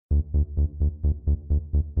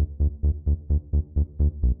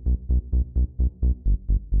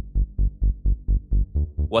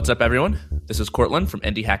What's up, everyone? This is Cortland from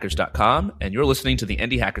IndieHackers.com, and you're listening to the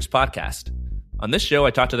Indie Hackers Podcast. On this show,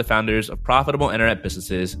 I talk to the founders of profitable internet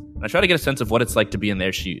businesses, and I try to get a sense of what it's like to be in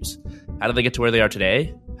their shoes. How did they get to where they are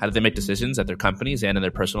today? How did they make decisions at their companies and in their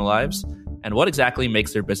personal lives? And what exactly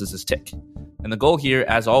makes their businesses tick? And the goal here,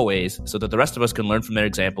 as always, so that the rest of us can learn from their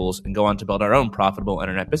examples and go on to build our own profitable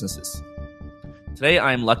internet businesses. Today,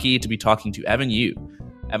 I am lucky to be talking to Evan You.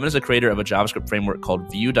 Evan is a creator of a JavaScript framework called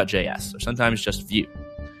Vue.js, or sometimes just Vue.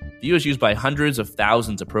 Vue is used by hundreds of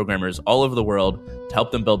thousands of programmers all over the world to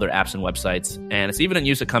help them build their apps and websites, and it's even in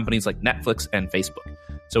use at companies like Netflix and Facebook.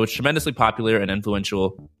 So it's tremendously popular and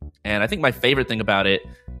influential, and I think my favorite thing about it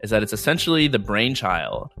is that it's essentially the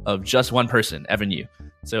brainchild of just one person, Evan You.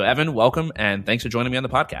 So Evan, welcome, and thanks for joining me on the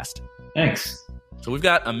podcast. Thanks. So we've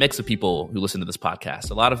got a mix of people who listen to this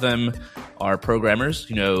podcast. A lot of them are programmers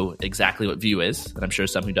who know exactly what Vue is, and I'm sure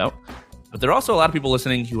some who don't. But there are also a lot of people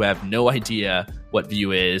listening who have no idea what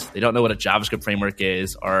Vue is. They don't know what a JavaScript framework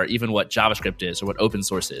is, or even what JavaScript is, or what open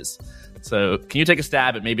source is. So can you take a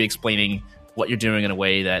stab at maybe explaining what you're doing in a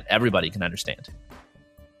way that everybody can understand?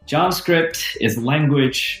 JavaScript is a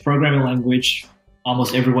language, programming language,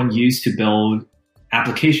 almost everyone used to build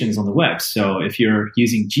applications on the web. So if you're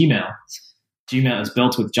using Gmail, Gmail is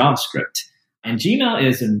built with JavaScript. And Gmail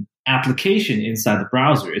is an application inside the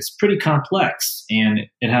browser. It's pretty complex, and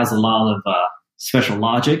it has a lot of special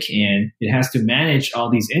logic, and it has to manage all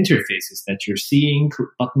these interfaces that you're seeing,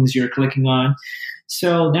 buttons you're clicking on.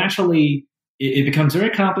 So naturally, it becomes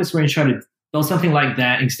very complex when you try to build something like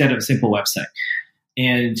that instead of a simple website.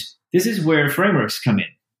 And this is where frameworks come in.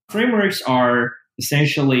 Frameworks are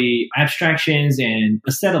essentially abstractions and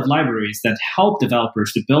a set of libraries that help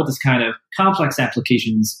developers to build this kind of complex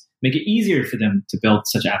applications, make it easier for them to build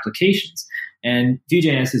such applications. And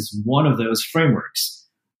Vue.js is one of those frameworks.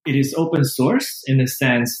 It is open source in the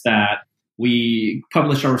sense that we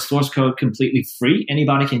publish our source code completely free.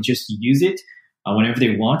 Anybody can just use it whenever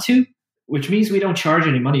they want to, which means we don't charge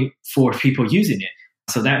any money for people using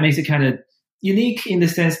it. So that makes it kind of unique in the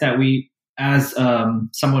sense that we, as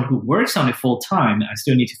someone who works on it full time, I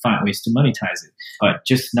still need to find ways to monetize it, but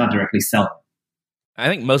just not directly sell it. I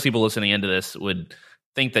think most people listening into this would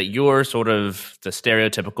think that you're sort of the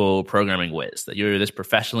stereotypical programming whiz, that you're this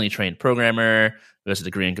professionally trained programmer who has a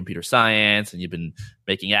degree in computer science and you've been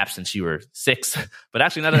making apps since you were 6. But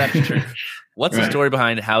actually, none of that's true. What's the story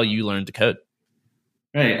behind how you learned to code?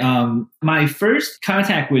 Right. My first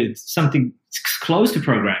contact with something close to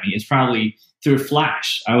programming is probably through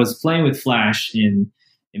Flash. I was playing with Flash in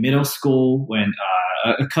middle school when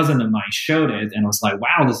a cousin of mine showed it, and I was like,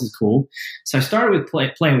 wow, this is cool. So I started with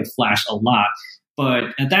playing with Flash a lot. But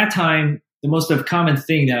at that time, the most common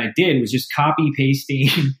thing that I did was just copy pasting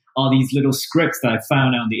all these little scripts that I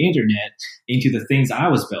found on the internet into the things I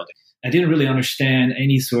was building. I didn't really understand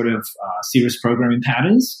any sort of serious programming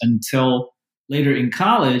patterns until later in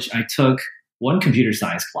college. I took one computer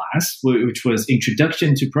science class, which was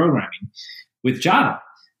Introduction to Programming with Java.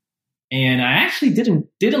 And I actually didn't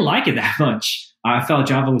like it that much. I felt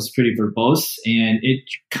Java was pretty verbose, and it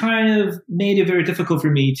kind of made it very difficult for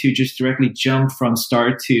me to just directly jump from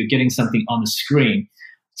start to getting something on the screen.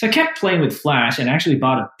 So I kept playing with Flash and actually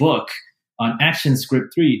bought a book on ActionScript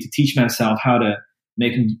 3 to teach myself how to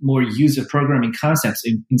make more use of programming concepts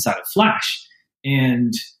inside of Flash.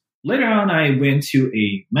 And later on, I went to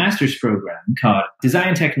a master's program called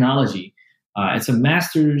Design Technology. It's a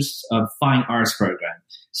master's of fine arts program.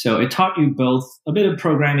 So it taught you both a bit of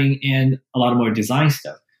programming and a lot more design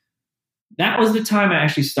stuff. That was the time I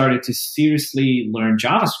actually started to seriously learn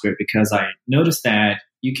JavaScript, because I noticed that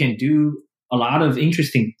you can do a lot of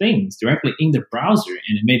interesting things directly in the browser,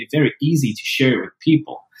 and it made it very easy to share it with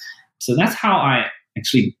people. So that's how I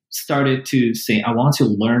actually started to say, I want to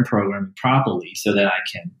learn programming properly so that I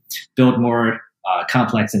can build more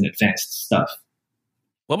complex and advanced stuff.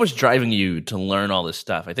 What was driving you to learn all this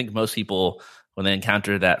stuff? I think most people, when they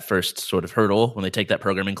encounter that first sort of hurdle, when they take that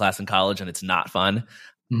programming class in college and it's not fun,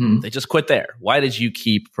 they just quit there. Why did you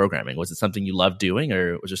keep programming? Was it something you loved doing,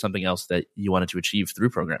 or was there something else that you wanted to achieve through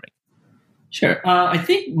programming? Sure. I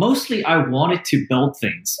think mostly I wanted to build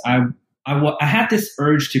things. I had this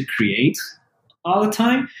urge to create all the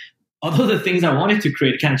time, although the things I wanted to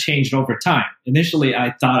create kind of changed over time. Initially,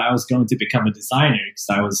 I thought I was going to become a designer because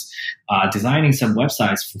I was designing some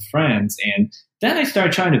websites for friends. And then I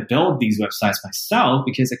started trying to build these websites myself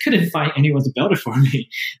because I couldn't find anyone to build it for me.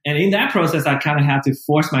 And in that process, I kind of had to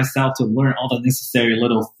force myself to learn all the necessary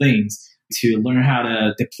little things, to learn how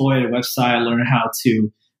to deploy a website, learn how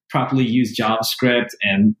to properly use JavaScript,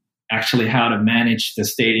 and actually how to manage the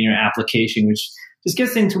state in your application, which just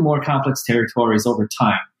gets into more complex territories over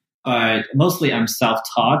time. But mostly I'm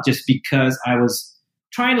self-taught just because I was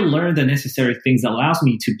trying to learn the necessary things that allows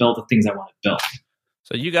me to build the things I want to build.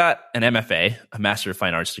 So you got an MFA, a Master of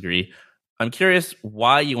Fine Arts degree. I'm curious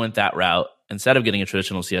why you went that route instead of getting a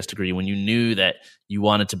traditional CS degree when you knew that you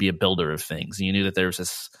wanted to be a builder of things. You knew that there was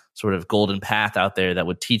this sort of golden path out there that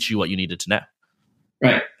would teach you what you needed to know.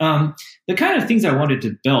 Right. The kind of things I wanted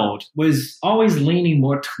to build was always leaning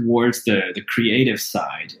more towards the creative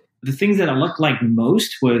side. The things that I looked like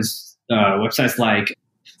most was websites like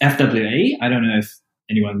FWA. I don't know if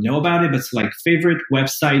anyone know about it, but it's like Favorite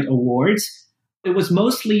Website Awards. It was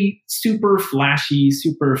mostly super flashy,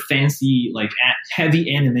 super fancy, like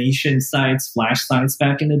heavy animation sites, Flash sites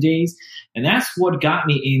back in the days. And that's what got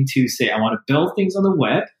me into, say, I want to build things on the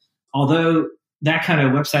web. Although that kind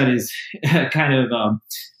of website is kind of,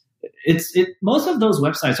 most of those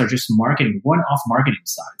websites are just one-off marketing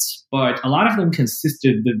sites. But a lot of them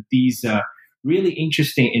consisted of these really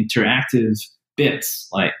interesting interactive bits,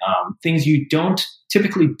 like things you don't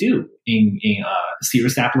typically do in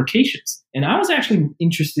serious applications. And I was actually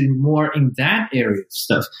interested more in that area of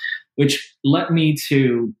stuff, which led me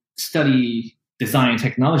to study design and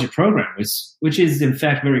technology program, which is in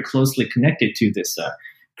fact very closely connected to this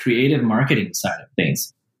creative marketing side of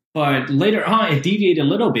things. But later on, it deviated a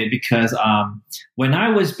little bit because when I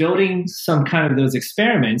was building some kind of those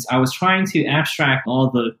experiments, I was trying to abstract all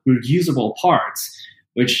the reusable parts,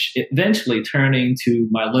 which eventually turned into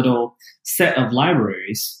my little set of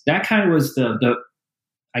libraries. That kind of was the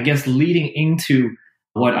I guess, leading into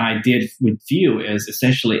what I did with Vue is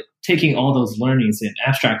essentially taking all those learnings and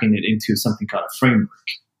abstracting it into something called a framework.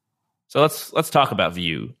 So let's talk about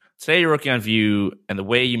Vue. Say you're working on Vue, and the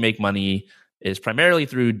way you make money is primarily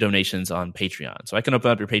through donations on Patreon. So I can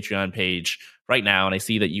open up your Patreon page right now, and I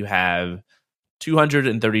see that you have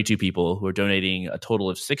 232 people who are donating a total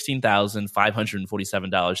of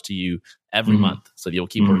 $16,547 to you every month. So you'll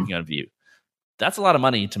keep working on Vue. That's a lot of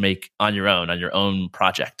money to make on your own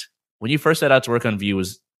project. When you first set out to work on Vue,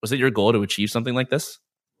 was it your goal to achieve something like this?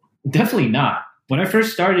 Definitely not. When I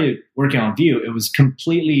first started working on Vue, it was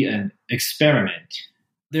completely an experiment.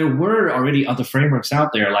 There were already other frameworks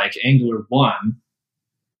out there like Angular 1,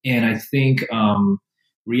 and I think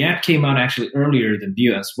React came out actually earlier than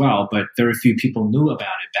Vue as well, but very few people knew about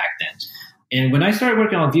it back then. And when I started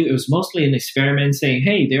working on Vue, it was mostly an experiment saying,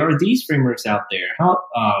 hey, there are these frameworks out there. How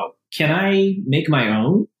can I make my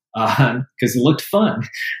own? Because it looked fun.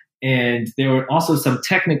 And there were also some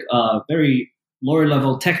very lower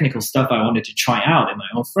level technical stuff I wanted to try out in my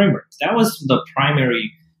own frameworks. That was the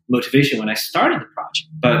primary motivation when I started the project.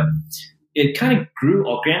 But it kind of grew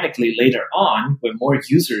organically later on when more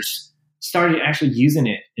users started actually using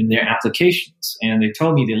it in their applications. And they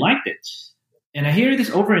told me they liked it. And I hear this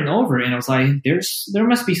over and over, and I was like, there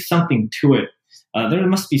must be something to it. There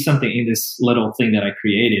must be something in this little thing that I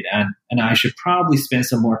created, and I should probably spend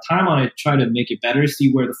some more time on it, try to make it better, see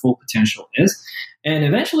where the full potential is. And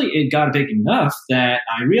eventually it got big enough that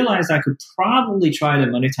I realized I could probably try to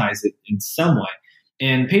monetize it in some way.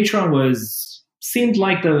 And Patreon seemed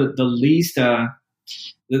like the least, the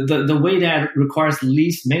way that requires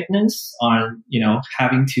least maintenance on,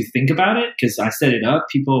 having to think about it, because I set it up,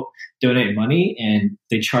 people donate money and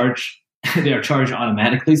they are charged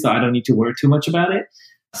automatically, so I don't need to worry too much about it,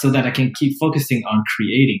 so that I can keep focusing on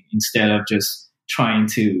creating instead of just trying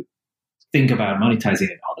to think about monetizing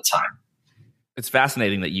it all the time. It's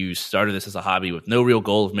fascinating that you started this as a hobby with no real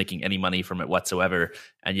goal of making any money from it whatsoever,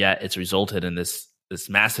 and yet it's resulted in this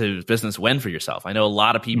massive business win for yourself. I know a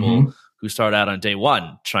lot of people who start out on day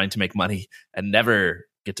one trying to make money and never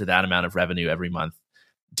get to that amount of revenue every month.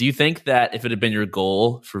 Do you think that if it had been your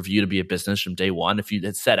goal for Vue to be a business from day one, if you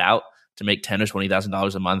had set out to make $10,000 or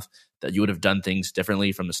 $20,000 a month, that you would have done things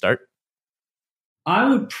differently from the start? I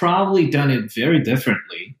would probably done it very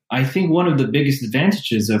differently. I think one of the biggest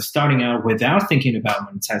advantages of starting out without thinking about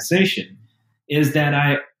monetization is that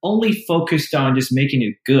I only focused on just making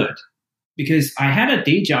it good, because I had a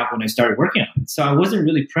day job when I started working on it. So I wasn't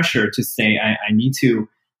really pressured to say I need to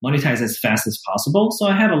monetize as fast as possible. So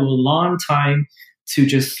I had a long time to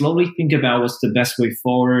just slowly think about what's the best way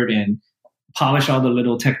forward and polish all the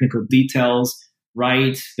little technical details,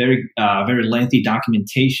 write very lengthy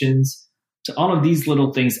documentations. So all of these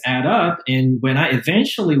little things add up. And when I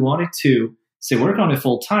eventually wanted to work on it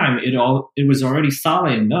full time, it was already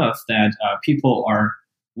solid enough that people are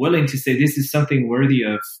willing to say this is something worthy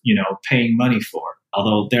of paying money for.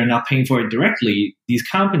 Although they're not paying for it directly, these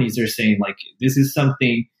companies are saying like this is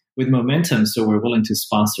something with momentum, so we're willing to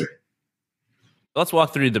sponsor it. Let's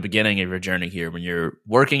walk through the beginning of your journey here. When you're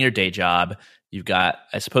working your day job, you've got,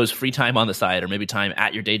 I suppose, free time on the side or maybe time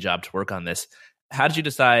at your day job to work on this. How did you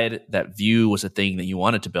decide that Vue was a thing that you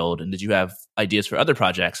wanted to build? And did you have ideas for other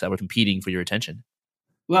projects that were competing for your attention?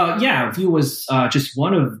 Well, yeah, Vue was just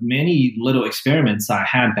one of many little experiments I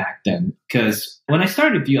had back then. Because when I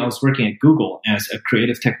started Vue, I was working at Google as a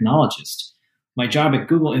creative technologist. My job at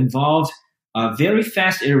Google involved very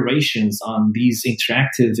fast iterations on these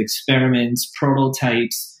interactive experiments,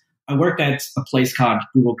 prototypes. I worked at a place called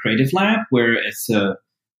Google Creative Lab, where it's a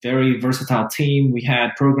very versatile team. We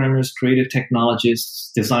had programmers, creative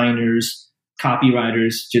technologists, designers,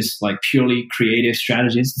 copywriters, just like purely creative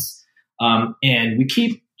strategists. And we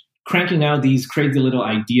keep cranking out these crazy little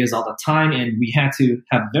ideas all the time, and we had to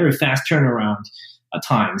have very fast turnaround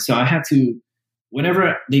time. So I had to,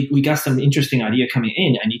 whenever we got some interesting idea coming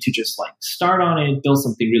in, I need to just like start on it, build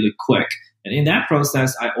something really quick. And in that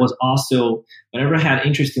process, I was also, whenever I had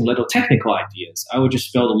interesting little technical ideas, I would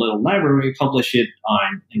just build a little library, publish it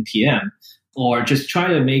on NPM, or just try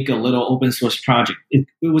to make a little open source project. It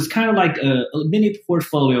was kind of like a mini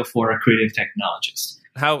portfolio for a creative technologist.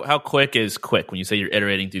 How quick is quick when you say you're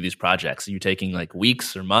iterating through these projects? Are you taking like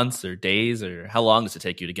weeks or months or days, or how long does it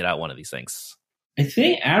take you to get out one of these things? I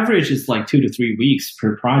think average is like 2 to 3 weeks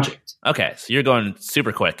per project. Okay, so you're going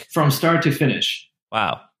super quick. From start to finish.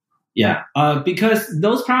 Wow. Yeah, because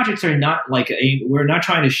those projects are not like, we're not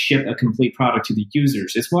trying to ship a complete product to the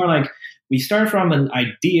users. It's more like we start from an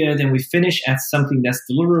idea, then we finish at something that's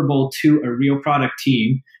deliverable to a real product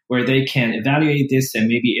team where they can evaluate this and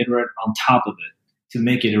maybe iterate on top of it to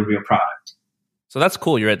make it a real product. So that's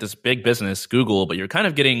cool. You're at this big business, Google, but you're kind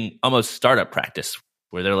of getting almost startup practice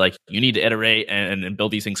where they're like, you need to iterate and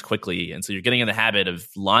build these things quickly. And so you're getting in the habit of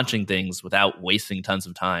launching things without wasting tons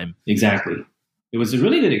of time. Exactly. It was a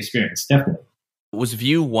really good experience, definitely. Was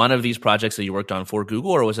Vue one of these projects that you worked on for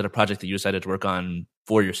Google, or was it a project that you decided to work on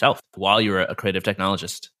for yourself while you were a creative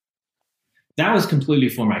technologist? That was completely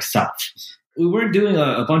for myself. We were doing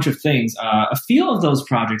a bunch of things. A few of those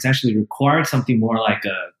projects actually required something more like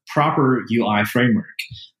a proper UI framework.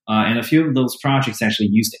 And a few of those projects actually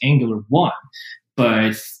used Angular 1.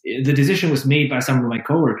 But the decision was made by some of my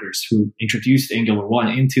coworkers who introduced Angular 1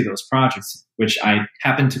 into those projects, which I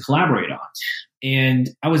happened to collaborate on. And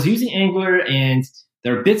I was using Angular, and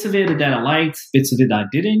there are bits of it that I liked, bits of it I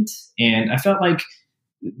didn't. And I felt like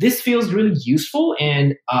this feels really useful,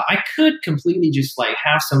 and I could completely just like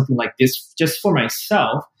have something like this just for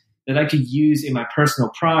myself that I could use in my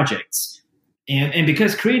personal projects. And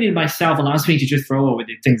because creating myself allows me to just throw away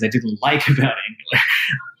the things I didn't like about Angular.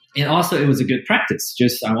 And also it was a good practice.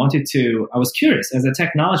 I was curious. As a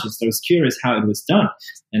technologist, I was curious how it was done.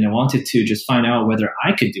 And I wanted to just find out whether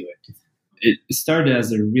I could do it. It started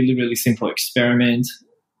as a really, really simple experiment,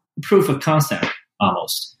 proof of concept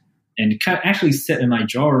almost. And it actually sat in my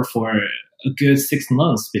drawer for a good 6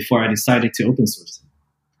 months before I decided to open source it.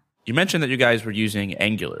 You mentioned that you guys were using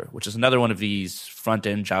Angular, which is another one of these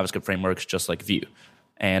front-end JavaScript frameworks just like Vue.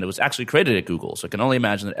 And it was actually created at Google. So I can only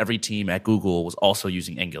imagine that every team at Google was also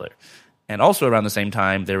using Angular. And also around the same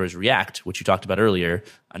time, there was React, which you talked about earlier,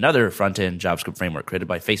 another front-end JavaScript framework created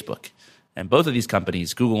by Facebook. And both of these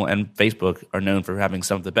companies, Google and Facebook, are known for having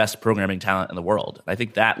some of the best programming talent in the world. I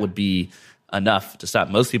think that would be enough to stop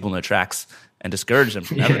most people in their tracks and discourage them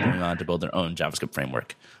from ever going on to build their own JavaScript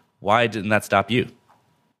framework. Why didn't that stop you?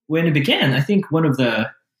 When it began, I think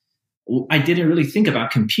I didn't really think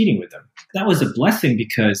about competing with them. That was a blessing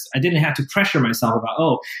because I didn't have to pressure myself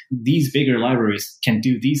about, these bigger libraries can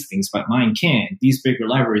do these things, but mine can't. These bigger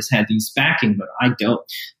libraries had these backing, but I don't.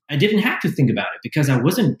 I didn't have to think about it because I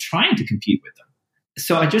wasn't trying to compete with them.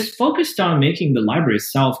 So I just focused on making the library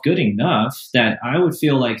itself good enough that I would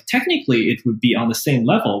feel like technically it would be on the same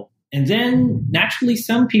level. And then naturally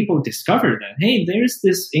some people discovered that, hey, there's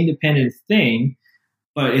this independent thing,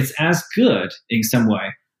 but it's as good in some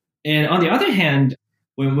way. And on the other hand,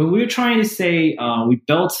 when we were trying to say we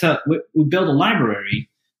built a library,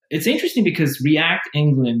 it's interesting because React,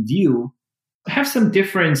 Angular, and Vue have some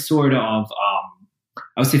different sort of,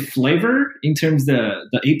 I would say, flavor in terms of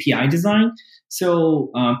the API design.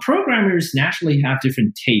 So programmers naturally have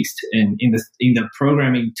different taste in the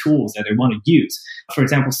programming tools that they want to use. For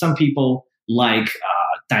example, some people like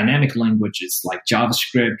dynamic languages like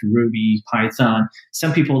JavaScript, Ruby, Python.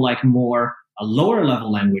 Some people like more lower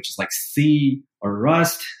level languages like C or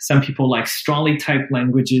Rust. Some people like strongly typed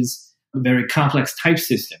languages, a very complex type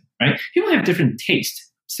system, right? People have different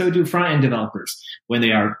taste. So do front-end developers when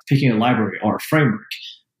they are picking a library or a framework.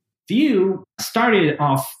 Vue started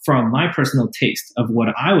off from my personal taste of what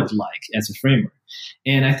I would like as a framework.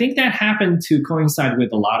 And I think that happened to coincide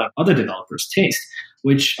with a lot of other developers' taste,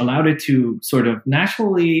 which allowed it to sort of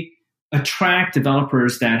naturally attract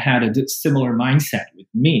developers that had a similar mindset with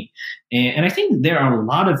me. And I think there are a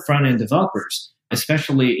lot of front-end developers,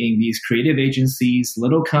 especially in these creative agencies,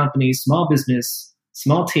 little companies, small business,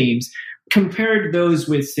 small teams, compared those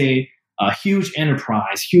with, say, a huge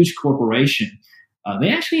enterprise, huge corporation. They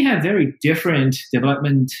actually have very different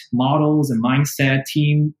development models and mindset,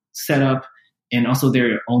 team setup, and also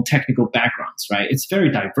their own technical backgrounds, right? It's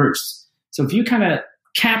very diverse. So if you kind of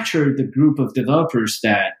capture the group of developers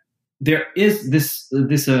that there is this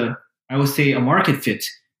I would say a market fit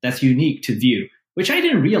that's unique to Vue, which I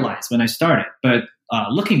didn't realize when I started. But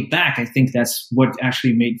looking back, I think that's what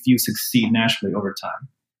actually made Vue succeed naturally over time.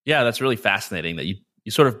 Yeah, that's really fascinating that you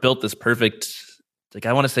sort of built this perfect, like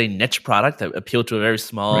I want to say niche product that appealed to a very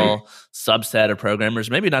small subset of programmers.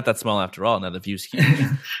 Maybe not that small after all, now that Vue's huge.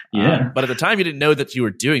 But at the time you didn't know that you were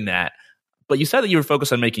doing that. But you said that you were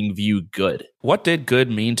focused on making Vue good. What did good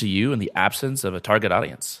mean to you in the absence of a target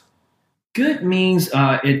audience? Good means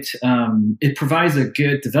it provides a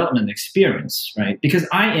good development experience, right? Because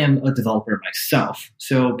I am a developer myself.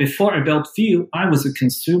 So before I built Vue, I was a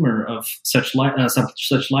consumer of such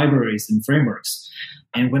libraries and frameworks.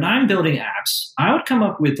 And when I'm building apps, I would come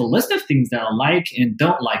up with a list of things that I like and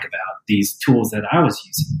don't like about these tools that I was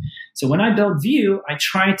using. So when I built Vue, I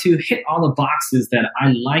try to hit all the boxes that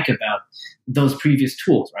I like about those previous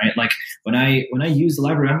tools, right? Like when I use the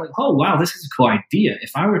library, I'm like, oh, wow, this is a cool idea.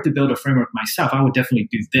 If I were to build a framework myself, I would definitely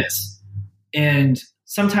do this. And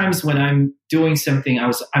sometimes when I'm doing something,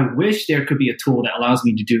 I wish there could be a tool that allows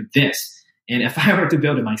me to do this. And if I were to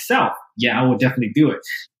build it myself, yeah, I would definitely do it.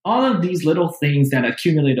 All of these little things that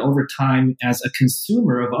accumulate over time as a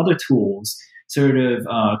consumer of other tools sort of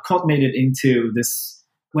culminated into this.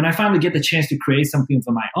 When I finally get the chance to create something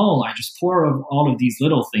of my own, I just pour all of these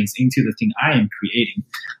little things into the thing I am creating.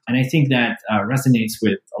 And I think that resonates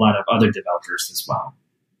with a lot of other developers as well.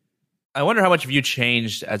 I wonder how much Vue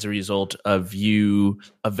changed as a result of you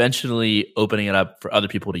eventually opening it up for other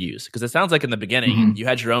people to use. Because it sounds like in the beginning, you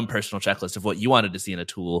had your own personal checklist of what you wanted to see in a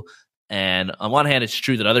tool. And on one hand, it's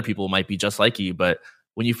true that other people might be just like you. But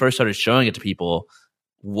when you first started showing it to people,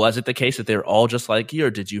 was it the case that they're all just like you,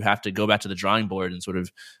 or did you have to go back to the drawing board and sort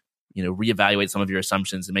of, reevaluate some of your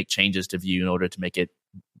assumptions and make changes to Vue in order to make it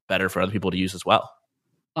better for other people to use as well?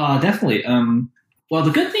 Definitely. Well,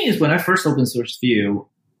 the good thing is when I first open sourced Vue,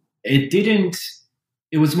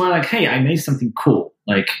 it was more like, hey, I made something cool.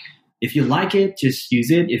 Like, if you like it, just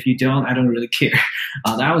use it. If you don't, I don't really care.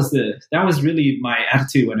 That was really my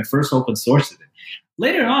attitude when I first open sourced it.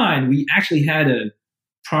 Later on, we actually had a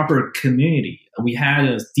proper community. We had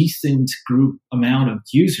a decent group amount of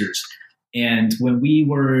users. And when we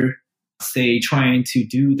were, say, trying to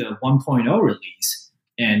do the 1.0 release,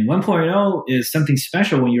 and 1.0 is something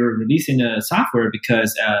special when you're releasing a software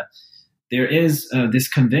because there is this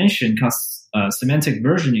convention called semantic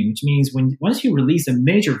versioning, which means once you release a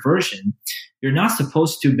major version, you're not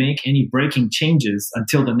supposed to make any breaking changes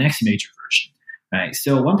until the next major version. Right.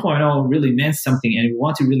 So 1.0 really meant something and we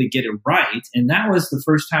want to really get it right. And that was the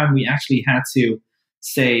first time we actually had to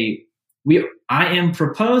say, I am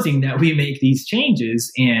proposing that we make these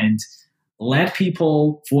changes and let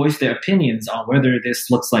people voice their opinions on whether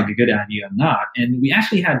this looks like a good idea or not. And we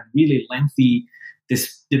actually had really lengthy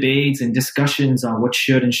debates and discussions on what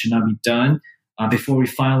should and should not be done before we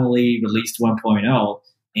finally released 1.0.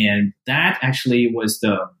 And that actually was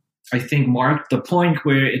marked the point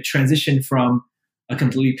where it transitioned from a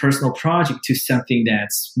completely personal project to something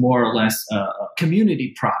that's more or less a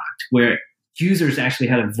community product where users actually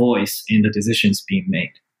had a voice in the decisions being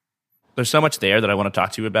made. There's so much there that I want to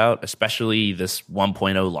talk to you about, especially this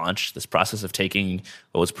 1.0 launch, this process of taking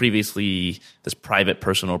what was previously this private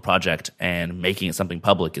personal project and making it something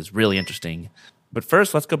public is really interesting. But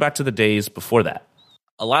first, let's go back to the days before that.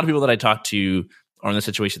 A lot of people that I talk to are in the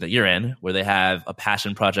situation that you're in, where they have a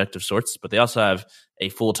passion project of sorts, but they also have a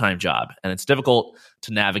full-time job. And it's difficult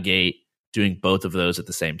to navigate doing both of those at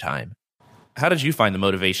the same time. How did you find the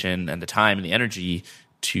motivation and the time and the energy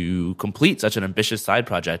to complete such an ambitious side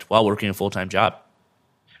project while working a full-time job?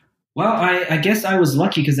 Well, I guess I was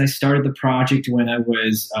lucky because I started the project when I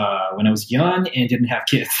was young and didn't have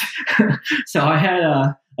kids. So I had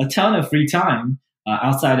a ton of free time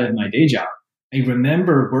outside of my day job. I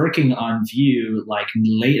remember working on Vue like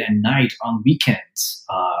late at night on weekends.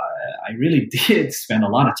 I really did spend a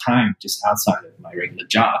lot of time just outside of my regular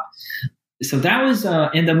job. So that was,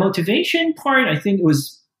 and the motivation part, I think it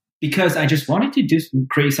was because I just wanted to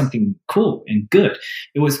create something cool and good.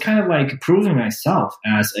 It was kind of like proving myself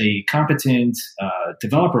as a competent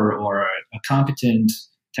developer or a competent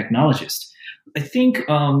technologist. I think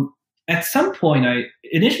at some point,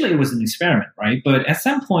 initially it was an experiment, right? But at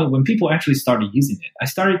some point, when people actually started using it, I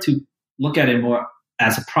started to look at it more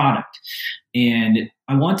as a product. And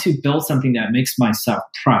I want to build something that makes myself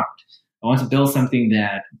proud. I want to build something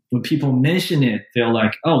that when people mention it, they're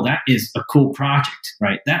like, oh, that is a cool project,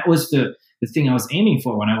 right? That was the thing I was aiming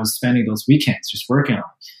for when I was spending those weekends just working on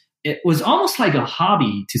it. It was almost like a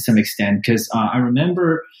hobby to some extent, because I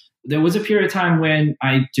remember there was a period of time when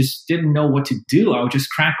I just didn't know what to do. I would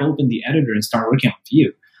just crack open the editor and start working on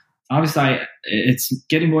Vue. Obviously, it's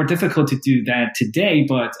getting more difficult to do that today,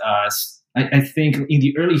 but I think in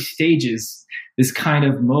the early stages, this kind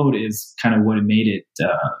of mode is kind of what made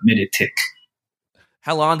it tick.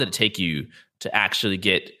 How long did it take you to actually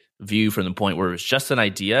get Vue from the point where it was just an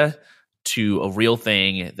idea to a real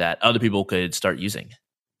thing that other people could start using?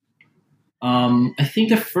 I think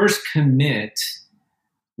the first commit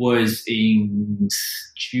was in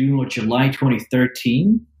June or July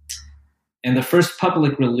 2013. And the first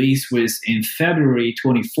public release was in February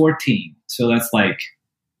 2014. So that's like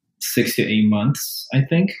 6 to 8 months, I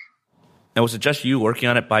think. And was it just you working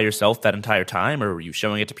on it by yourself that entire time, or were you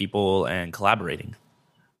showing it to people and collaborating?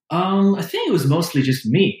 I think it was mostly just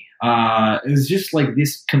me. It was just like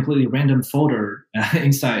this completely random folder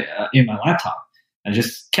inside in my laptop. I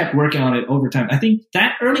just kept working on it over time. I think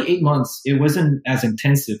that early 8 months, it wasn't as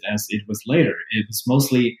intensive as it was later. It was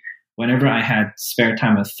mostly whenever I had spare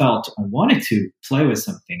time and felt I wanted to play with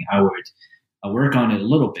something, I would work on it a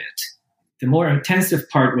little bit. The more intensive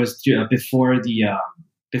part was before the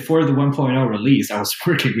 1.0 release. I was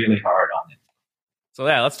working really hard on it. So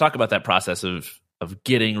yeah, let's talk about that process of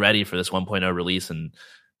getting ready for this 1.0 release. And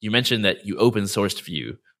you mentioned that you open sourced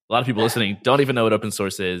Vue. A lot of people listening don't even know what open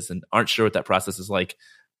source is and aren't sure what that process is like.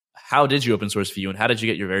 How did you open source Vue, and how did you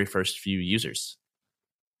get your very first Vue users?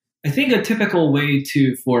 I think a typical way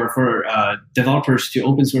for developers to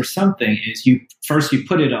open source something is you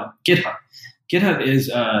put it on GitHub. GitHub is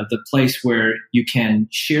the place where you can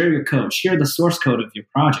share your code, share the source code of your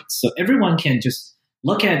project. So everyone can just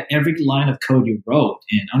look at every line of code you wrote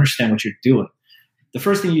and understand what you're doing. The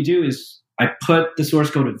first thing you do is I put the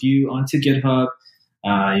source code of Vue onto GitHub.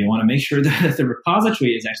 You want to make sure that the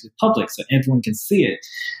repository is actually public so everyone can see it.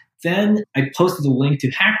 Then I posted a link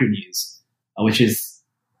to Hacker News, which is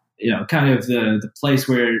kind of the place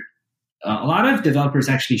where a lot of developers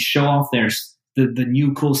actually show off the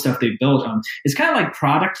new cool stuff they built on. It's kind of like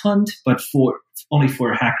Product Hunt, but only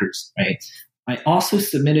for hackers, right? I also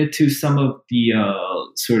submitted to some of the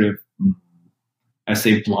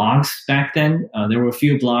blogs back then. There were a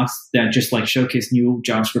few blogs that just like showcase new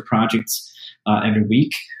JavaScript projects every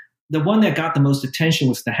week. The one that got the most attention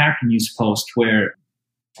was the Hacker News post, where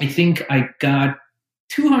I think I got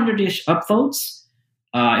 200-ish upvotes.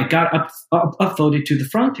 It got upvoted to the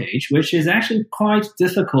front page, which is actually quite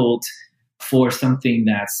difficult for something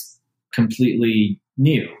that's completely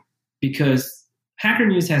new, because Hacker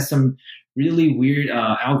News has some really weird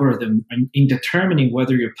algorithm in determining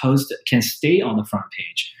whether your post can stay on the front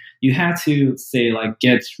page. You have to say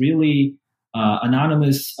get really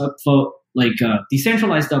anonymous upvote,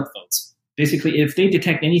 decentralized upvotes. Basically, if they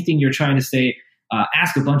detect anything you're trying to say,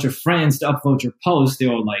 ask a bunch of friends to upvote your post,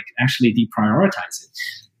 they'll actually deprioritize it.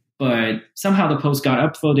 But somehow the post got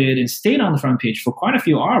upvoted and stayed on the front page for quite a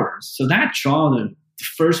few hours. So that drew the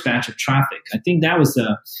first batch of traffic. I think that was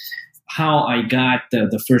how I got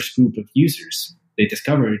the first group of users. They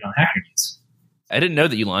discovered it on Hacker News. I didn't know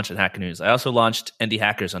that you launched on Hacker News. I also launched Indie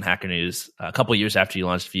Hackers on Hacker News a couple of years after you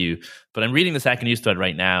launched Vue. But I'm reading this Hacker News thread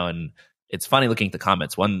right now, and it's funny looking at the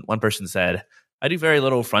comments. One person said, I do very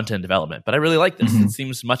little front-end development, but I really like this. Mm-hmm. It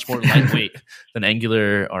seems much more lightweight than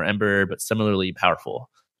Angular or Ember, but similarly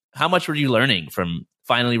powerful. How much were you learning from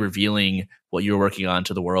finally revealing what you were working on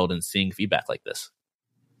to the world and seeing feedback like this?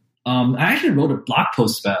 I actually wrote a blog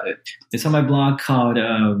post about it. It's on my blog called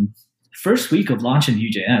First Week of Launching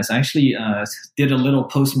Vue.js. I actually did a little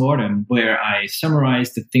postmortem where I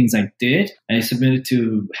summarized the things I did. I submitted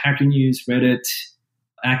to Hacker News, Reddit,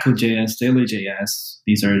 Acco.js, Daily.js.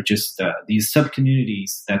 These are just these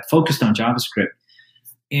sub-communities that focused on JavaScript,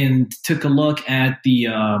 and took a look at the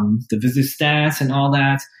visit stats and all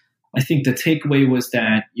that. I think the takeaway was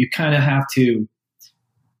that you kind of have to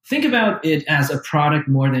think about it as a product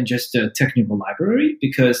more than just a technical library,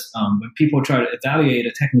 because when people try to evaluate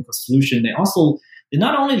a technical solution, they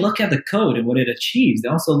not only look at the code and what it achieves, they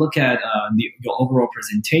also look at your overall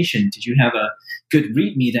presentation. Did you have a good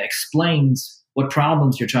README that explains what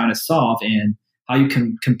problems you're trying to solve and how you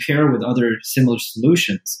can compare with other similar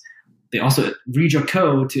solutions. They also read your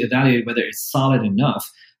code to evaluate whether it's solid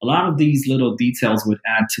enough. A lot of these little details would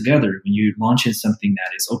add together when you launch in something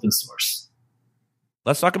that is open source.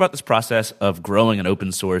 Let's talk about this process of growing an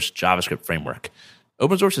open source JavaScript framework.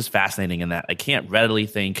 Open source is fascinating in that I can't readily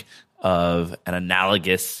think of an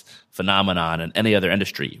analogous phenomenon in any other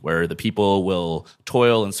industry where the people will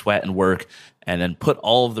toil and sweat and work and then put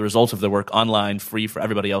all of the results of their work online free for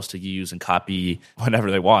everybody else to use and copy whenever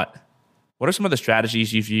they want. What are some of the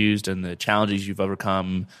strategies you've used and the challenges you've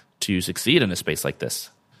overcome to succeed in a space like this?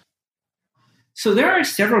 So there are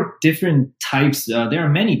several different types. There are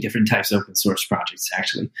many different types of open source projects,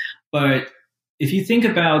 actually. But if you think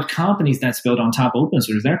about companies that's built on top of open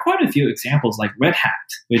source, there are quite a few examples like Red Hat,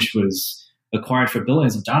 which was acquired for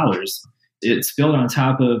billions of dollars. It's built on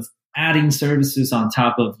top of adding services on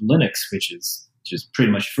top of Linux, which is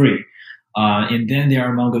pretty much free. And then there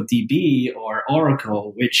are MongoDB or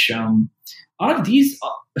Oracle, which all of these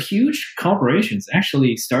huge corporations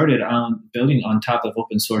actually started on building on top of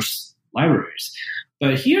open source libraries.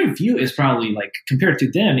 But here Vue is probably like, compared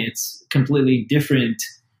to them, it's completely different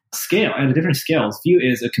scale. At a different scale, Vue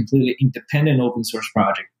is a completely independent open source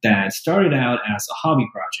project that started out as a hobby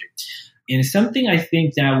project. And something I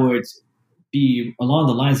think that would be along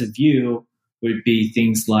the lines of Vue would be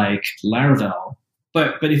things like Laravel.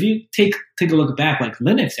 But if you take a look back, like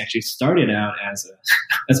Linux actually started out as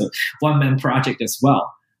a one-man project as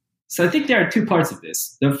well. So I think there are two parts of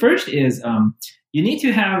this. The first is you need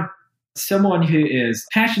to have someone who is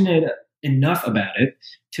passionate enough about it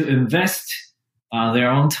to invest their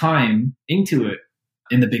own time into it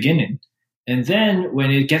in the beginning. And then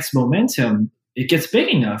when it gets momentum, it gets big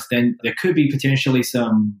enough, then there could be potentially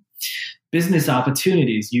some business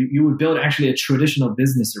opportunities. You would build actually a traditional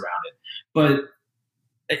business around it.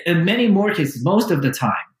 But in many more cases, most of the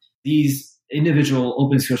time, these individual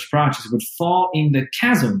open source projects would fall in the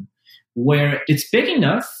chasm where it's big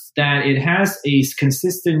enough that it has a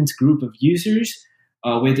consistent group of users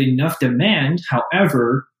with enough demand.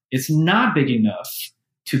 However, it's not big enough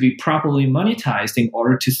to be properly monetized in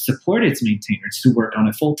order to support its maintainers to work on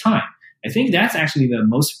it full time. I think that's actually the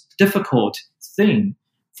most difficult thing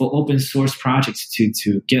for open source projects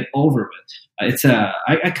to get over with.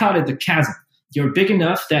 I call it the chasm. You're big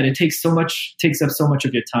enough that it takes up so much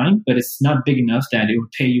of your time, but it's not big enough that it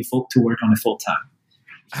would pay you to work on it full time.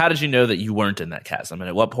 How did you know that you weren't in that chasm? And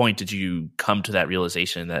at what point did you come to that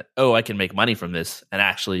realization that, oh, I can make money from this and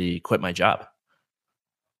actually quit my job?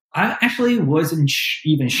 I actually wasn't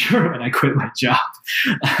even sure when I quit my job.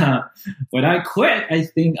 When I quit, I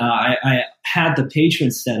think I had the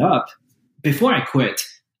Patreon set up. Before I quit,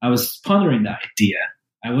 I was pondering the idea.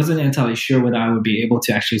 I wasn't entirely sure whether I would be able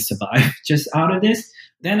to actually survive just out of this.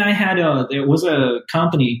 Then there was a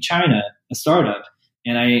company in China, a startup,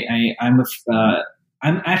 and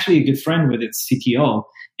I'm actually a good friend with its CTO,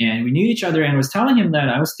 and we knew each other. And I was telling him that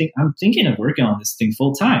I'm thinking of working on this thing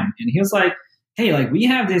full time, and he was like, "Hey, like we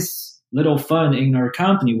have this little fund in our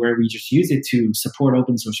company where we just use it to support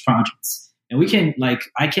open source projects, and we can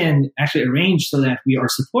I can actually arrange so that we are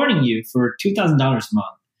supporting you for $2,000 a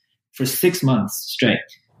month for 6 months straight."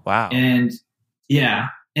 Wow! And yeah,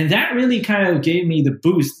 and that really kind of gave me the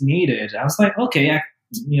boost needed. I was like, okay,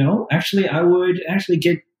 actually, I would actually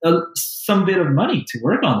get some bit of money to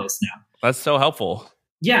work on this now. That's so helpful.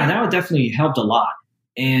 Yeah, that would definitely helped a lot.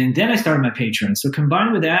 And then I started my Patreon. So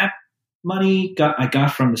combined with that money I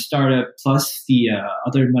got from the startup plus the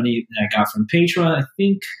other money that I got from Patreon, I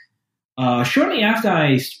think shortly after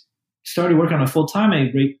I started working on it full time,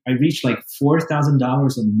 I reached like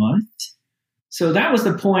 $4,000 a month. So that was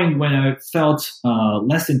the point when I felt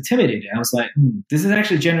less intimidated. I was like, this is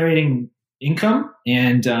actually generating income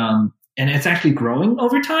and it's actually growing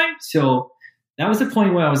over time. So that was the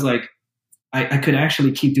point where I was like, I could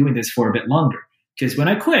actually keep doing this for a bit longer. Because when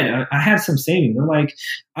I quit, I had some savings.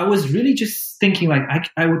 I was really just thinking like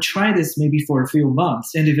I would try this maybe for a few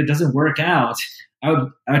months. And if it doesn't work out, I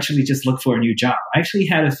would actually just look for a new job. I actually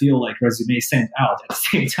had a few resumes sent out at the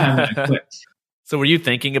same time when I quit. So were you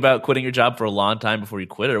thinking about quitting your job for a long time before you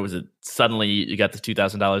quit? Or was it suddenly you got the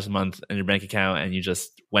 $2,000 a month in your bank account and you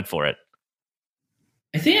just went for it?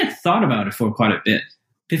 I think I thought about it for quite a bit.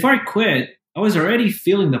 Before I quit, I was already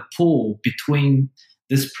feeling the pull between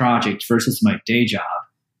this project versus my day job.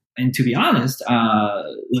 And to be honest,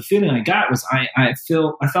 the feeling I got was I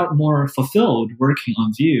felt more fulfilled working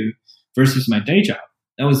on Vue versus my day job.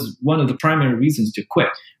 That was one of the primary reasons to quit.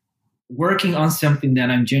 Working on something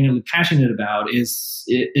that I'm genuinely passionate about is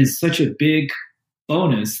such a big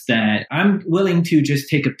bonus that I'm willing to just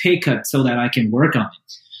take a pay cut so that I can work on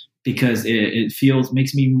it. because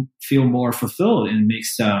makes me feel more fulfilled and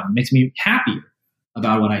makes me happier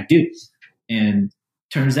about what I do. And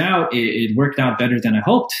turns out it worked out better than I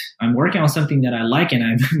hoped. I'm working on something that I like and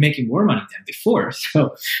I'm making more money than before.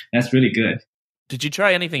 So that's really good. Did you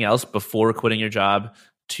try anything else before quitting your job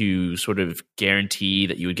to sort of guarantee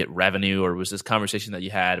that you would get revenue, or was this conversation that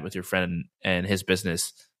you had with your friend and his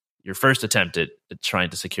business your first attempt at trying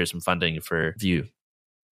to secure some funding for Vue?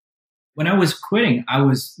 When I was quitting,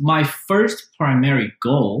 my first primary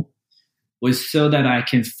goal was so that I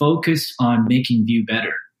can focus on making Vue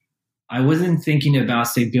better. I wasn't thinking about,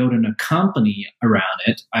 say, building a company around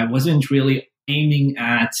it. I wasn't really aiming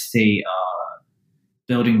at, say,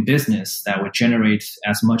 building business that would generate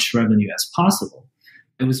as much revenue as possible.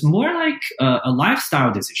 It was more like a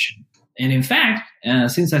lifestyle decision. And in fact,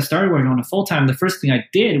 since I started working on it full time, the first thing I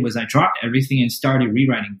did was I dropped everything and started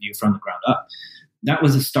rewriting Vue from the ground up. That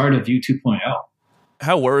was the start of Vue 2.0.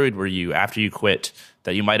 How worried were you after you quit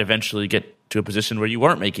that you might eventually get to a position where you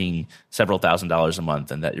weren't making several $1,000s a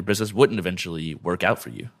month and that your business wouldn't eventually work out for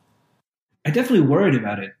you? I definitely worried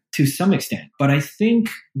about it to some extent. But I think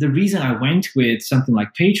the reason I went with something like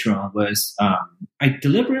Patreon was I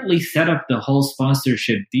deliberately set up the whole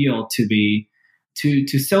sponsorship deal to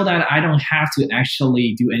so that I don't have to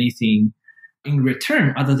actually do anything in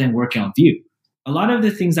return other than working on Vue. A lot of the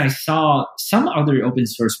things I saw some other open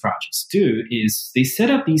source projects do is they set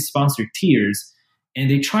up these sponsored tiers and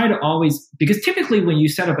they try to always, because typically when you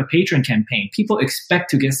set up a Patreon campaign, people expect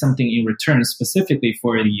to get something in return specifically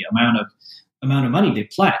for the amount of money they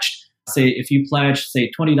pledged. Say if you pledge, say,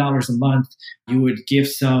 $20 a month, you would give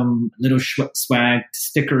some little swag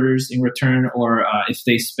stickers in return, or if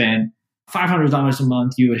they spend $500 a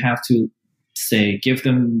month, you would have to, say, give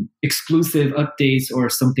them exclusive updates or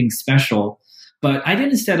something special. But I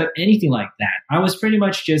didn't set up anything like that. I was pretty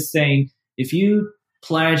much just saying, if you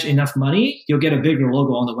pledge enough money, you'll get a bigger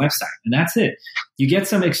logo on the website. And that's it. You get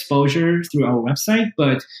some exposure through our website,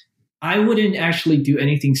 but I wouldn't actually do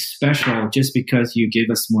anything special just because you give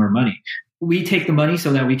us more money. We take the money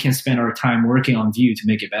so that we can spend our time working on Vue to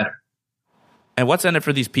make it better. And what's in it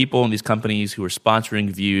for these people and these companies who are sponsoring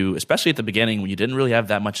Vue, especially at the beginning when you didn't really have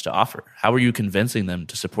that much to offer? How were you convincing them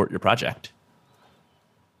to support your project?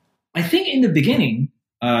 I think in the beginning,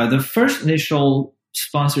 the first initial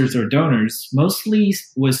sponsors or donors mostly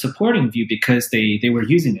was supporting Vue because they were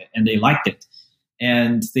using it and they liked it.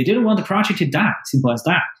 And they didn't want the project to die, simple as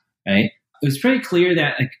that, right? It was pretty clear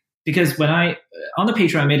that, because when on the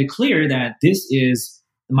Patreon, I made it clear that this is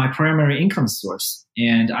my primary income source.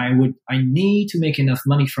 And I need to make enough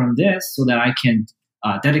money from this so that I can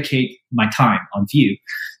dedicate my time on Vue.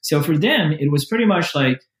 So for them, it was pretty much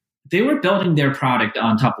like, they were building their product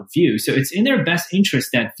on top of Vue. So it's in their best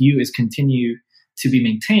interest that Vue is continue to be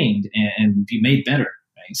maintained and be made better.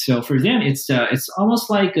 Right? So for them, it's almost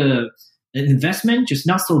like an investment, just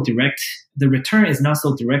not so direct. The return is not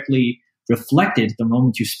so directly reflected the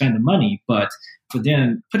moment you spend the money. But for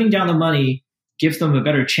them, putting down the money gives them a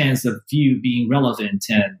better chance of Vue being relevant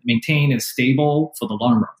and maintained and stable for the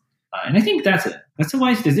long run. And I think that's a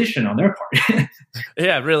wise decision on their part.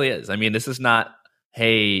 Yeah, it really is. I mean, this is not,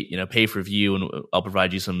 hey, pay for Vue and I'll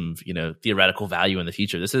provide you some, theoretical value in the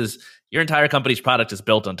future. This is your entire company's product is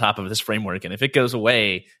built on top of this framework. And if it goes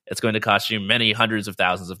away, it's going to cost you many hundreds of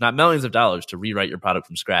thousands, if not millions of dollars to rewrite your product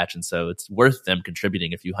from scratch. And so it's worth them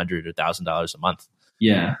contributing a few $100 or $1,000 a month.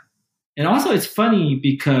 Yeah. And also it's funny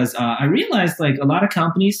because I realized a lot of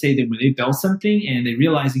companies say that when they build something and they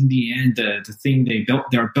realize in the end the thing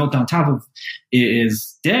they're built on top of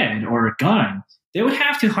is dead or gone, they would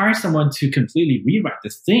have to hire someone to completely rewrite the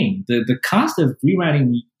thing. The cost of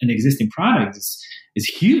rewriting an existing product is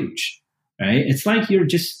huge, right? It's like you're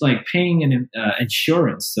just paying an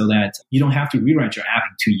insurance so that you don't have to rewrite your app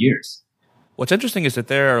in 2 years. What's interesting is that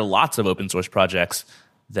there are lots of open source projects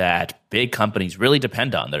that big companies really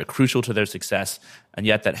depend on, that are crucial to their success, and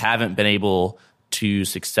yet that haven't been able to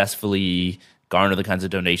successfully garner the kinds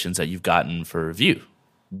of donations that you've gotten for Vue.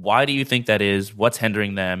 Why do you think that is? What's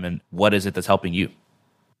hindering them, and what is it that's helping you?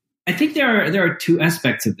 I think there are two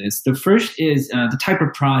aspects of this. The first is the type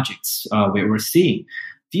of projects we're seeing.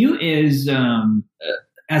 Vue is,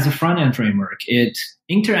 as a front-end framework, it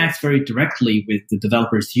interacts very directly with the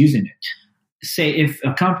developers using it. Say if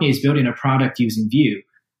a company is building a product using Vue,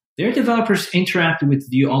 their developers interact with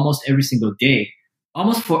Vue almost every single day.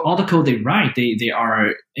 Almost for all the code they write, they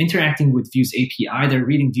are interacting with Vue's API. They're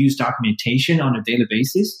reading Vue's documentation on a daily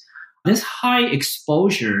basis. This high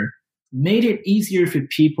exposure made it easier for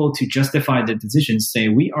people to justify the decision. Say,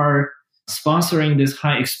 we are sponsoring this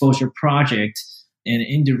high exposure project, and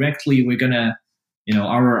indirectly we're going to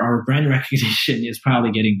our brand recognition is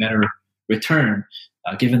probably getting better return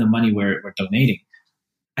given the money we're donating.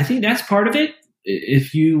 I think that's part of it.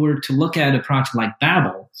 If you were to look at a project like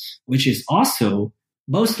Babbel, which is also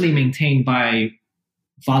mostly maintained by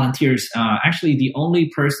volunteers, actually the only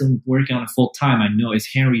person working on it full time I know is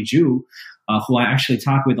Henry Zhu, who I actually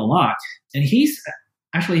talk with a lot, and he's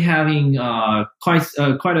actually having quite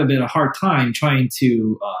a bit of hard time trying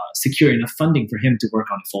to secure enough funding for him to work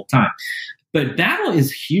on it full time. But Babbel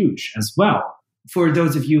is huge as well. For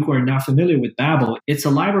those of you who are not familiar with Babbel, it's a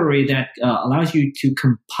library that allows you to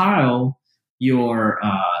compile your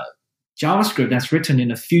JavaScript that's written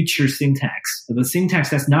in a future syntax. The syntax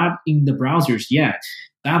that's not in the browsers yet.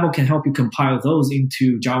 Babbel can help you compile those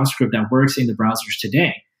into JavaScript that works in the browsers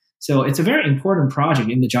today. So it's a very important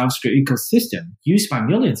project in the JavaScript ecosystem used by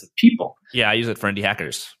millions of people. Yeah, I use it for indie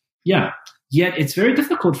hackers. Yeah, yet it's very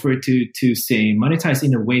difficult for it to say monetize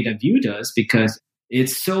in the way that Vue does because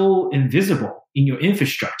it's so invisible in your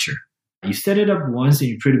infrastructure. You set it up once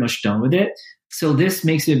and you're pretty much done with it. So this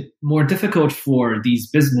makes it more difficult for these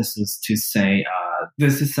businesses to say,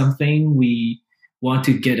 this is something we want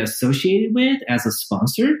to get associated with as a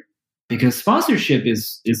sponsor. Because sponsorship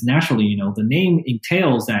is naturally, the name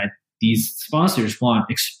entails that these sponsors want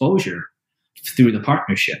exposure through the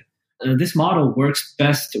partnership. This model works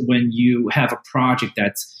best when you have a project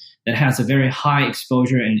that has a very high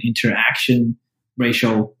exposure and interaction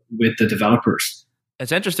ratio with the developers.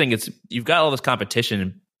 It's interesting. You've got all this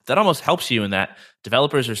competition that almost helps you in that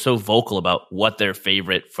developers are so vocal about what their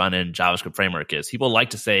favorite front-end JavaScript framework is. People like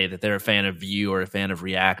to say that they're a fan of Vue or a fan of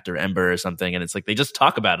React or Ember or something, and it's like they just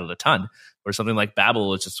talk about it a ton. Or something like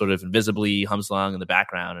Babbel is just sort of invisibly hums along in the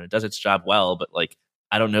background and it does its job well, but like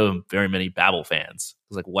I don't know very many Babbel fans.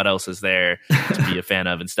 It's like, what else is there to be a fan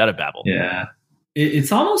of instead of Babbel? Yeah,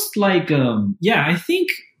 it's almost like I think.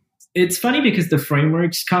 It's funny because the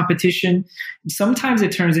frameworks competition, sometimes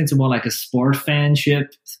it turns into more like a sport fanship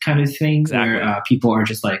kind of thing. Exactly. Where people are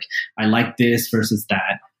just like, I like this versus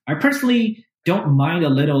that. I personally don't mind a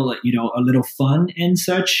little fun and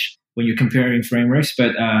such when you're comparing frameworks.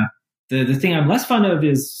 But the thing I'm less fond of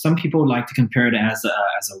is some people like to compare it as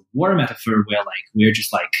a war metaphor where like we're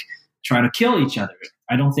just like trying to kill each other.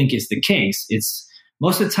 I don't think it's the case. It's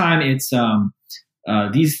most of the time it's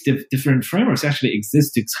these different frameworks actually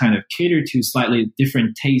exist to kind of cater to slightly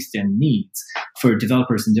different tastes and needs for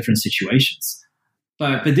developers in different situations.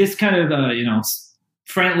 But this kind of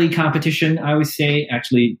friendly competition, I would say,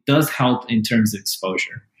 actually does help in terms of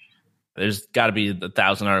exposure. There's got to be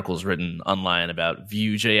 1,000 articles written online about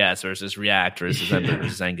Vue.js versus React versus Ember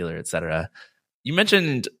versus Angular, et cetera. You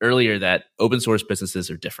mentioned earlier that open source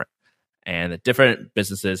businesses are different. And that different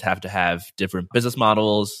businesses have to have different business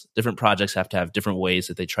models. Different projects have to have different ways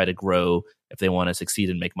that they try to grow if they want to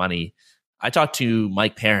succeed and make money. I talked to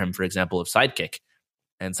Mike Parham, for example, of Sidekick.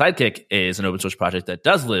 And Sidekick is an open source project that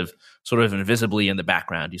does live sort of invisibly in the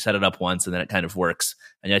background. You set it up once and then it kind of works.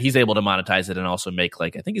 And yet he's able to monetize it and also make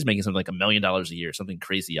I think he's making something like $1 million a year, something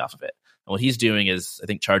crazy off of it. And what he's doing is, I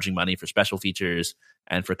think, charging money for special features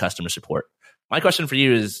and for customer support. My question for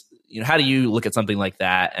you is, how do you look at something like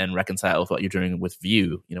that and reconcile with what you're doing with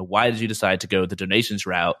Vue? Why did you decide to go the donations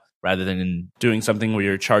route rather than doing something where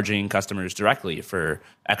you're charging customers directly for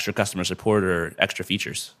extra customer support or extra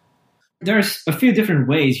features? There's a few different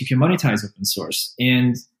ways you can monetize open source.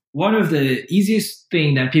 And one of the easiest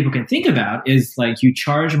thing that people can think about is like you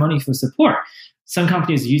charge money for support. Some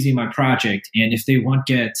companies are using my project, and if they want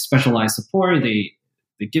to get specialized support, they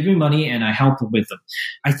give me money and I help with them.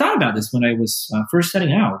 I thought about this when I was first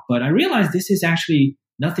setting out, but I realized this is actually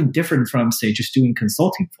nothing different from, say, just doing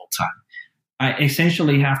consulting full time. I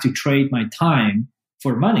essentially have to trade my time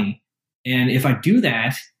for money. And if I do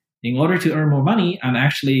that, in order to earn more money, I'm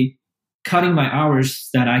actually cutting my hours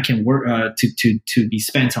that I can work to be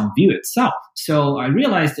spent on Vue itself. So I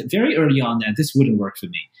realized that very early on that this wouldn't work for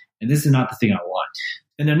me. And this is not the thing I want.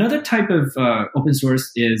 And another type of open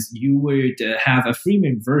source is you would have a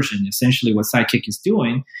freemium version, essentially what Sidekick is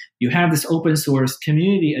doing. You have this open source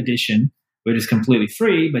community edition, which is completely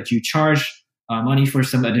free, but you charge money for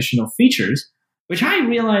some additional features, which I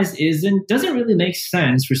realize doesn't really make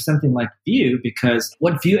sense for something like Vue, because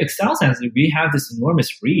what Vue excels at is we have this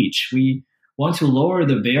enormous reach. We want to lower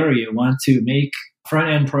the barrier, want to make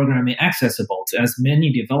front-end programming accessible to as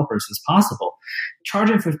many developers as possible.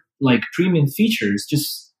 Charging for like premium features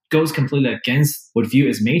just goes completely against what Vue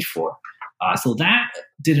is made for. So that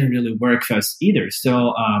didn't really work for us either.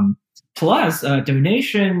 So plus,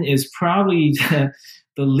 donation is probably the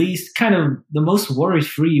least kind of the most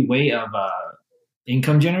worry-free way of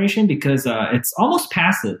income generation, because it's almost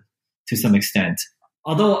passive to some extent.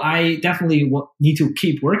 although I definitely need to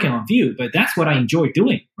keep working on Vue, but that's what I enjoy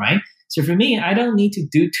doing, right? So for me, I don't need to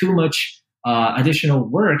do too much additional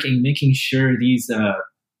work in making sure these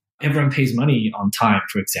everyone pays money on time,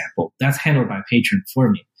 for example. That's handled by Patreon for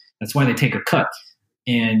me. That's why they take a cut.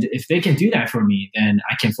 And if they can do that for me, then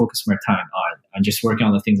I can focus more time on just working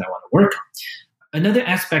on the things I want to work on. Another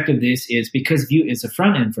aspect of this is because Vue is a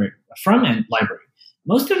front-end library.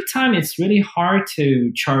 Most of the time, it's really hard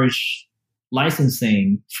to charge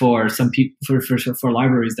licensing for some people for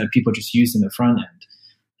libraries that people just use in the front end,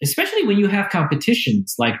 especially when you have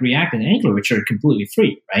competitions like React and Angular, which are completely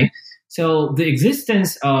free, right? So the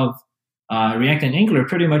existence of React and Angular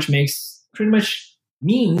pretty much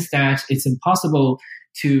means that it's impossible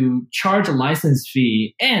to charge a license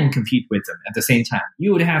fee and compete with them at the same time.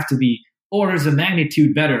 You would have to be orders of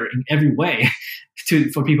magnitude better in every way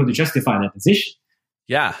for people to justify that position.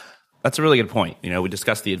 Yeah, that's a really good point. We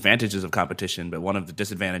discussed the advantages of competition, but one of the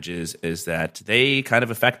disadvantages is that they kind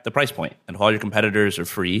of affect the price point. And while your competitors are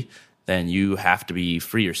free, then you have to be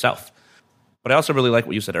free yourself. But I also really like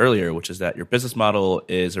what you said earlier, which is that your business model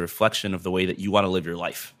is a reflection of the way that you want to live your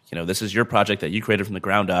life. This is your project that you created from the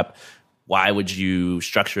ground up. Why would you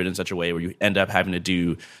structure it in such a way where you end up having to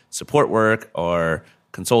do support work or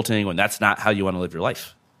consulting when that's not how you want to live your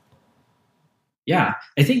life? Yeah,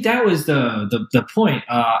 I think that was the point.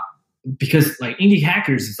 Because like Indie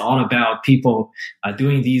Hackers is all about people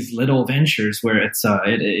doing these little ventures where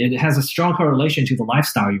it has a strong correlation to the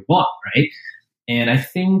lifestyle you want, right? And I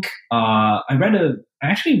think I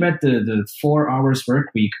actually read the 4 Hours Work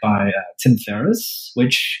Week by Tim Ferriss,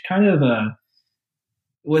 which kind of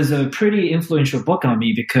was a pretty influential book on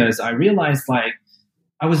me because I realized like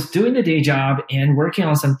I was doing the day job and working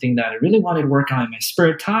on something that I really wanted to work on in my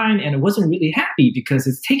spare time, and I wasn't really happy because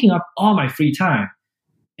it's taking up all my free time.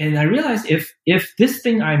 And I realized if this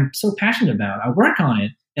thing I'm so passionate about, I work on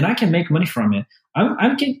it and I can make money from it,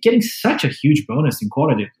 I'm getting such a huge bonus in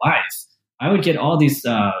quality of life. I would get all these,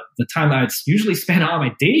 the time I would usually spend on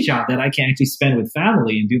my day job that I can actually spend with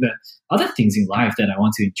family and do the other things in life that I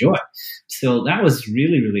want to enjoy. So that was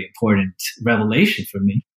really, really important revelation for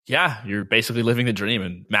me. Yeah, you're basically living the dream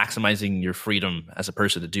and maximizing your freedom as a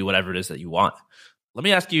person to do whatever it is that you want. Let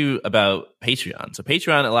me ask you about Patreon. So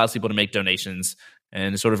Patreon allows people to make donations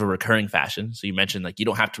in sort of a recurring fashion. So you mentioned like you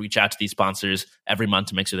don't have to reach out to these sponsors every month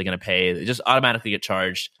to make sure they're going to pay. They just automatically get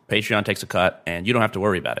charged. Patreon takes a cut and you don't have to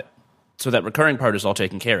worry about it. So that recurring part is all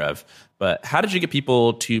taken care of. But how did you get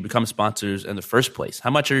people to become sponsors in the first place?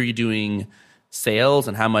 How much are you doing sales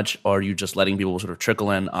and how much are you just letting people sort of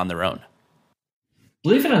trickle in on their own?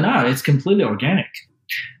 Believe it or not, it's completely organic.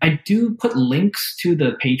 I do put links to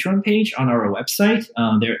the Patreon page on our website.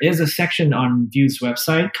 There is a section on Vue's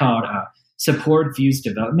website called Support Vue's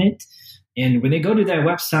Development. And when they go to that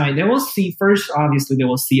website, they will see obviously, they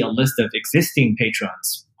will see a list of existing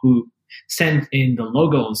patrons who send in the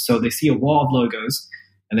logos. So they see a wall of logos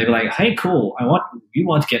and they're like, hey, cool, we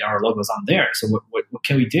want to get our logos on there. So what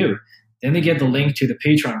can we do? Then they get the link to the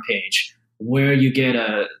Patreon page where you get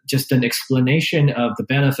just an explanation of the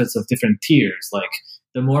benefits of different tiers. Like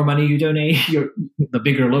the more money you donate, the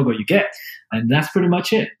bigger logo you get. And that's pretty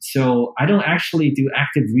much it. So I don't actually do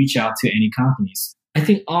active reach out to any companies. I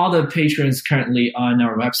think all the patrons currently on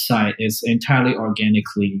our website is entirely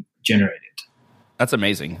organically generated. That's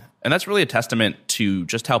amazing. And that's really a testament to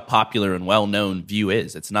just how popular and well-known Vue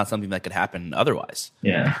is. It's not something that could happen otherwise.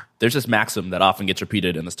 Yeah. There's this maxim that often gets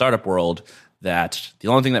repeated in the startup world that the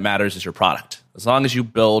only thing that matters is your product. As long as you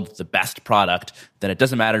build the best product, then it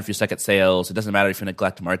doesn't matter if you suck at sales. It doesn't matter if you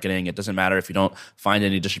neglect marketing. It doesn't matter if you don't find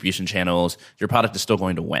any distribution channels. Your product is still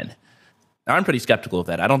going to win. Now, I'm pretty skeptical of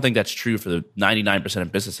that. I don't think that's true for the 99%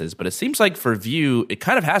 of businesses, but it seems like for Vue, it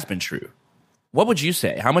kind of has been true. What would you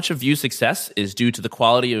say? How much of Vue's success is due to the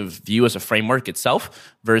quality of Vue as a framework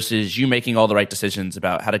itself versus you making all the right decisions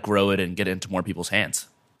about how to grow it and get it into more people's hands?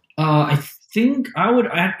 I think I would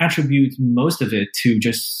attribute most of it to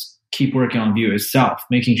just keep working on Vue itself,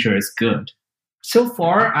 making sure it's good. So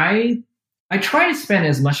far, I try to spend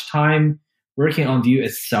as much time working on Vue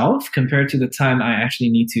itself compared to the time I actually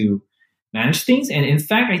need to manage things. And in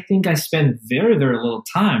fact, I think I spend very, very little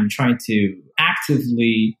time trying to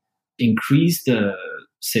actively increase the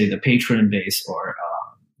Patreon base or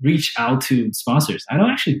reach out to sponsors. I don't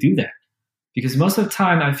actually do that because most of the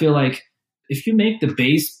time I feel like if you make the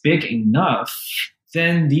base big enough,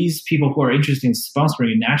 then these people who are interested in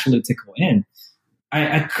sponsoring naturally tickle in.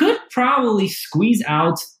 I could probably squeeze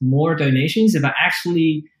out more donations if I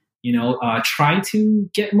actually, try to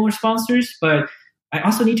get more sponsors, but I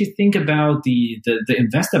also need to think about the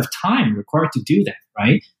invest of time required to do that,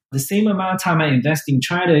 right? the same amount of time I invest in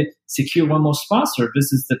trying to secure one more sponsor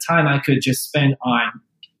versus the time I could just spend on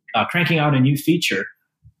cranking out a new feature,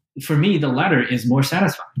 for me, the latter is more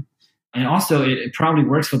satisfying. And also, it probably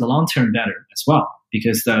works for the long term better as well,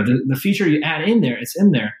 because the feature you add in there, it's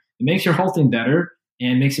in there. It makes your whole thing better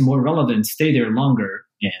and makes it more relevant, stay there longer,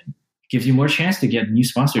 and gives you more chance to get new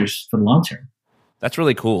sponsors for the long term. That's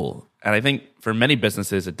really cool. And I think for many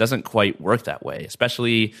businesses, it doesn't quite work that way,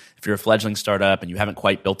 especially if you're a fledgling startup and you haven't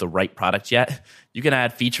quite built the right product yet. You can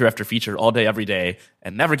add feature after feature all day, every day,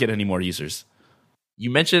 and never get any more users. You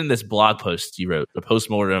mentioned this blog post you wrote, the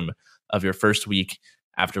postmortem of your first week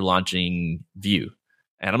after launching Vue.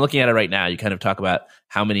 And I'm looking at it right now. You kind of talk about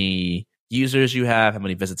how many users you have, how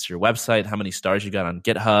many visits to your website, how many stars you got on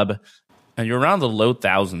GitHub. And you're around the low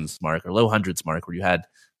thousands mark or low hundreds mark where you had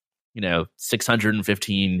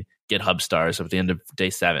 615 GitHub stars at the end of day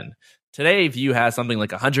 7. Today, Vue has something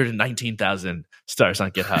like 119,000 stars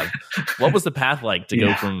on GitHub. What was the path like to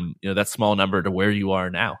go from that small number to where you are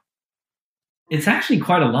now? It's actually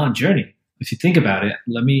quite a long journey. If you think about it,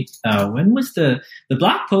 when was the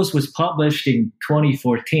blog post was published in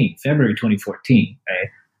 2014, February 2014, right?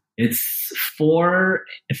 It's 4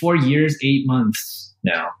 years, 8 months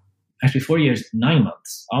now. Actually, 4 years, 9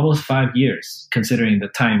 months, almost 5 years, considering the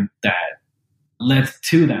time that led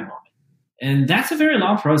to that moment. And that's a very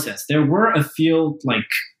long process. There were a few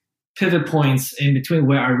pivot points in between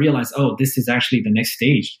where I realized, this is actually the next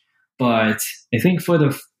stage. But I think for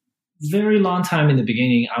the very long time in the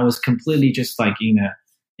beginning, I was completely just in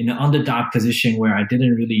an underdog position where I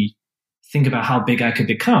didn't really think about how big I could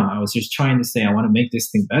become. I was just trying to say, I want to make this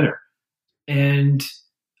thing better. And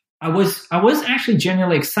I was actually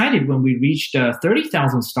genuinely excited when we reached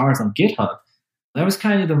 30,000 stars on GitHub. That was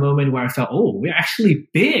kind of the moment where I felt, we're actually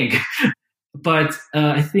big. But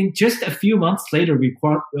I think just a few months later, we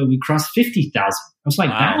crossed 50,000. I was like,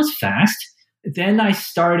 wow. That was fast. Then I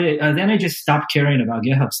just stopped caring about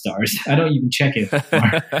GitHub stars. I don't even check it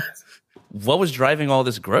anymore. What was driving all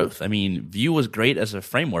this growth? I mean, Vue was great as a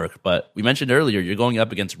framework, but we mentioned earlier, you're going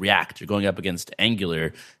up against React, you're going up against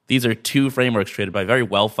Angular. These are two frameworks created by very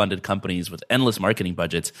well-funded companies with endless marketing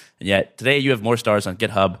budgets, and yet today you have more stars on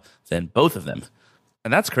GitHub than both of them.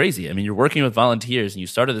 And that's crazy. I mean, you're working with volunteers and you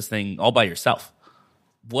started this thing all by yourself.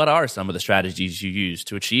 What are some of the strategies you use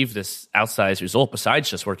to achieve this outsized result besides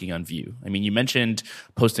just working on Vue? I mean, you mentioned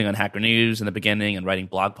posting on Hacker News in the beginning and writing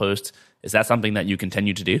blog posts. Is that something that you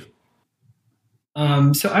continue to do?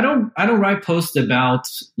 So I don't write posts about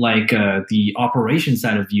the operation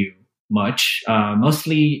side of Vue much.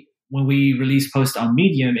 Mostly when we release posts on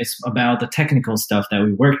Medium, it's about the technical stuff that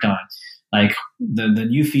we worked on, like the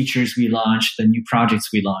new features we launched, the new projects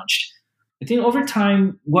we launched. I think over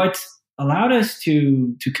time, what allowed us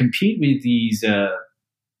to compete with these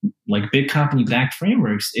big company backed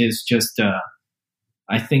frameworks is just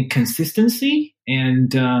I think consistency,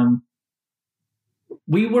 and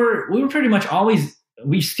we were pretty much always,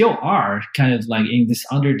 we still are kind of in this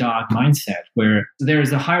underdog mindset where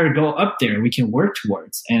there's a higher goal up there we can work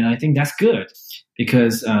towards, and I think that's good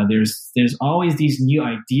because there's always these new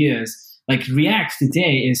ideas. Like React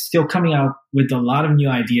today is still coming out with a lot of new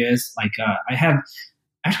ideas. I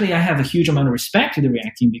have a huge amount of respect to the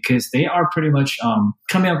React team because they are pretty much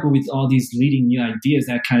coming up with all these leading new ideas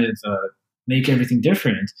that kind of make everything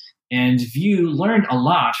different. And Vue learned a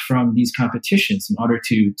lot from these competitions in order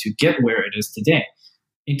to get where it is today.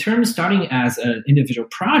 In terms of starting as an individual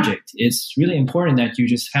project, it's really important that you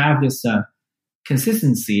just have this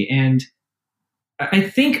consistency. And I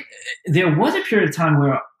think there was a period of time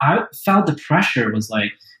where I felt the pressure was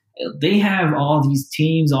they have all these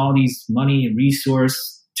teams, all these money and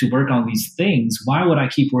resource to work on these things. Why would I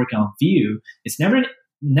keep working on Vue? It's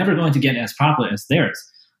never going to get as popular as theirs.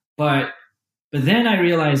 But then I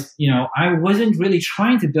realized, I wasn't really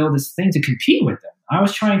trying to build this thing to compete with them. I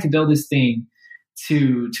was trying to build this thing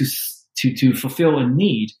to fulfill a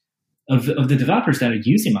need of the developers that are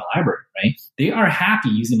using my library, right? They are happy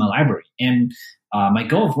using my library. And my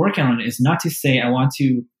goal of working on it is not to say I want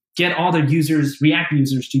to get all the React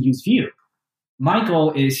users to use Vue. My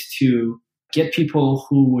goal is to get people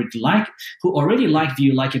who already like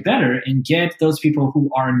Vue, like it better, and get those people who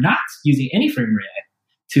are not using any framework yet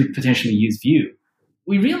to potentially use Vue.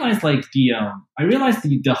 We realized I realized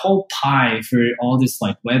the whole pie for all this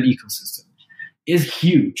web ecosystem is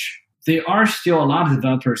huge. There are still a lot of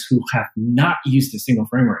developers who have not used a single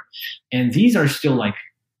framework, and these are still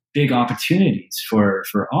big opportunities for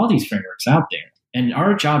all these frameworks out there. And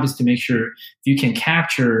our job is to make sure you can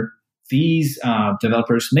capture these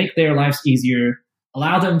developers, make their lives easier,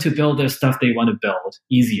 allow them to build the stuff they want to build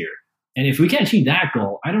easier. And if we can achieve that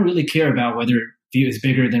goal, I don't really care about whether Vue is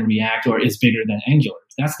bigger than React or is bigger than Angular.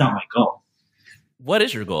 That's not my goal. What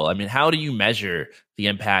is your goal? I mean, how do you measure the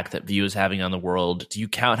impact that Vue is having on the world? Do you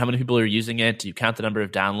count how many people are using it? Do you count the number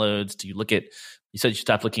of downloads? Do you look at, you said you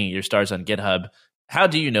stopped looking at your stars on GitHub. How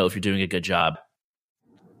do you know if you're doing a good job?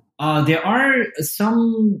 There are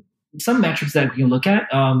some metrics that we can look at.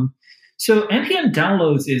 So NPM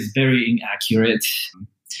downloads is very inaccurate.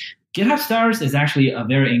 GitHub stars is actually a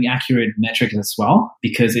very inaccurate metric as well,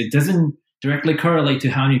 because it doesn't directly correlate to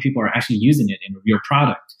how many people are actually using it in your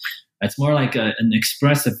product. It's more like an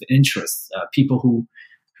expressive interest. People who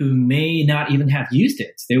may not even have used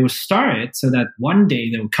it, they will start it so that one day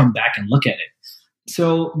they will come back and look at it.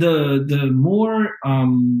 So the more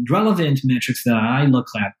relevant metrics that I look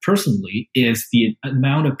at personally is the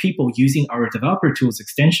amount of people using our developer tools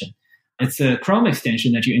extension. It's a Chrome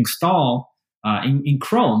extension that you install in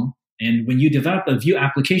Chrome. And when you develop a Vue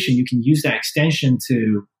application, you can use that extension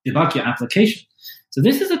to debug your application. So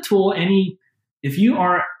this is a tool. If you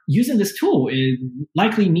are using this tool, it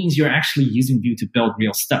likely means you're actually using Vue to build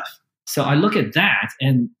real stuff. So I look at that,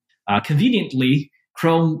 and conveniently,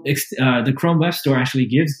 the Chrome Web Store actually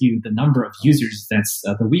gives you the number of users. That's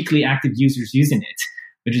the weekly active users using it,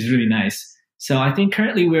 which is really nice. So I think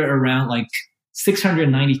currently we're around like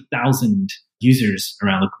 690,000 users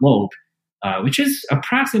around the globe, which is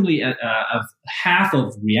approximately half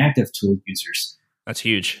of Reactive Tool users. That's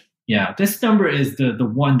huge. Yeah, this number is the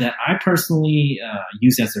one that I personally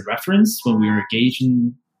use as a reference when we were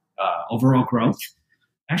gauging overall growth.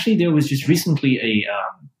 Actually, there was just recently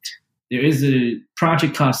there is a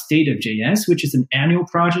project called State of JS, which is an annual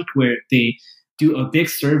project where they do a big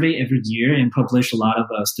survey every year and publish a lot of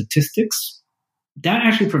statistics. That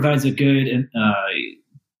actually provides a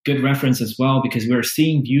good reference as well, because we're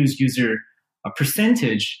seeing Vue's user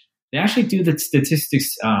percentage. They actually do the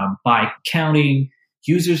statistics by counting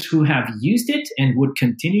users who have used it and would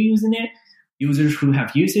continue using it, users who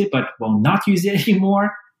have used it but will not use it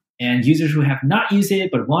anymore, and users who have not used it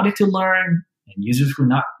but wanted to learn, and users who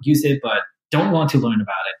not use it but don't want to learn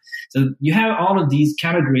about it. So you have all of these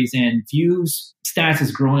categories, and Vue's stats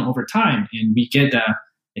is growing over time, and we get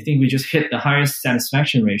I think we just hit the highest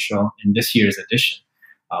satisfaction ratio in this year's edition,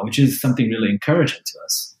 which is something really encouraging to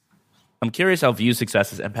us. I'm curious how Vue's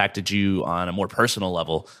success has impacted you on a more personal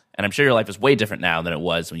level, and I'm sure your life is way different now than it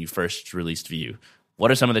was when you first released Vue.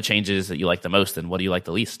 What are some of the changes that you like the most, and what do you like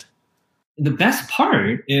the least? The best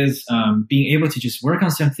part is being able to just work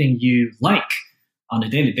on something you like on a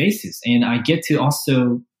daily basis, and I get to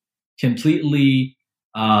also completely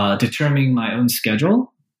determine my own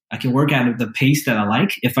schedule. I can work at the pace that I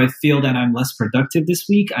like. If I feel that I'm less productive this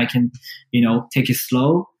week, I can, take it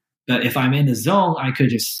slow. But if I'm in the zone, I could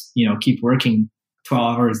just, keep working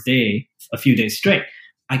 12 hours a day, a few days straight.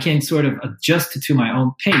 I can sort of adjust to my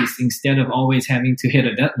own pace instead of always having to hit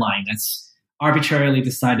a deadline that's arbitrarily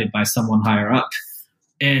decided by someone higher up.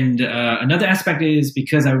 And another aspect is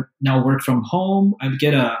because I now work from home, I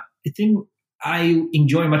think I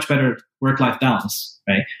enjoy much better work-life balance,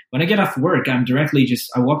 right? When I get off work, I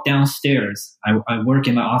walk downstairs. I work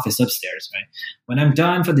in my office upstairs, right? When I'm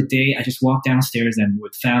done for the day, I just walk downstairs and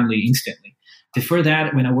with family instantly. Before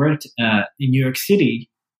that, when I worked in New York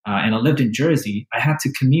City and I lived in Jersey, I had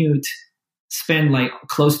to spend like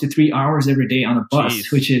close to 3 hours every day on a bus,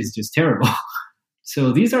 Jeez. Which is just terrible.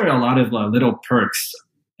 So these are a lot of little perks.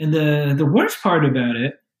 And the worst part about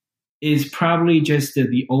it is probably just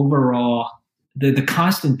the overall the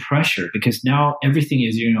constant pressure, because now everything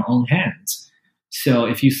is in your own hands. So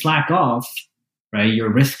if you slack off, right, you're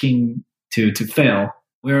risking to fail.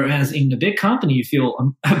 Whereas in the big company, you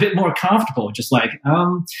feel a bit more comfortable, just like,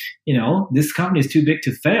 this company is too big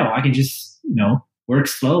to fail. I can just, work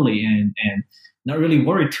slowly and not really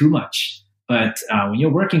worry too much. But when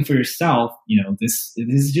you're working for yourself, this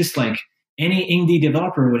is just like any indie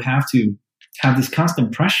developer would have to have this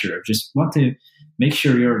constant pressure of just want to make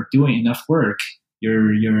sure you're doing enough work.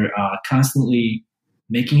 You're constantly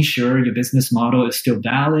making sure your business model is still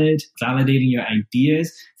valid, validating your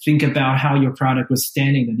ideas. Think about how your product will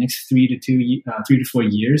stand in the next 3 to 4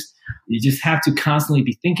 years. You just have to constantly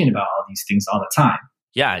be thinking about all these things all the time.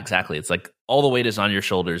 Yeah, exactly. It's like all the weight is on your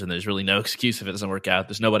shoulders, and there's really no excuse if it doesn't work out.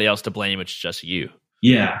 There's nobody else to blame. It's just you.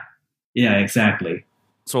 Yeah, exactly.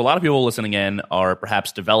 So a lot of people listening in are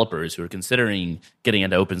perhaps developers who are considering getting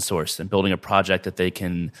into open source and building a project that they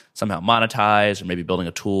can somehow monetize, or maybe building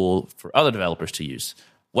a tool for other developers to use.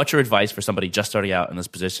 What's your advice for somebody just starting out in this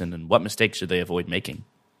position, and what mistakes should they avoid making?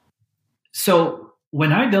 So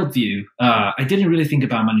when I built Vue, I didn't really think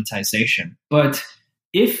about monetization. But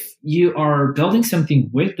if you are building something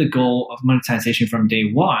with the goal of monetization from day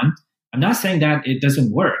one, I'm not saying that it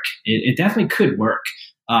doesn't work. It definitely could work.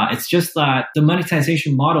 It's just that the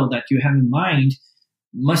monetization model that you have in mind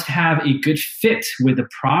must have a good fit with the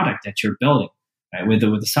product that you're building, right? With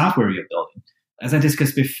the software you're building. As I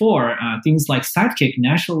discussed before, things like Sidekick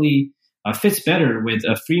naturally fits better with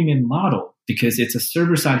a freemium model because it's a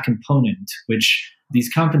server-side component, which these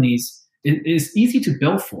companies, it is easy to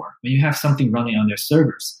build for when you have something running on their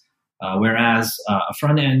servers. Whereas a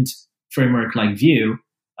front-end framework like Vue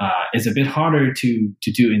is a bit harder to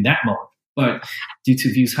do in that mode. But due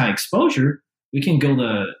to Vue's high exposure, we can go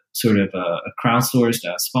the sort of a crowdsourced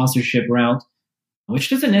sponsorship route, which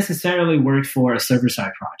doesn't necessarily work for a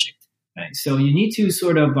server-side project. Right? So you need to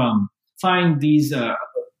sort of find these.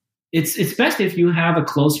 It's best if you have a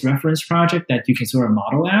close reference project that you can sort of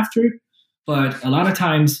model after. But a lot of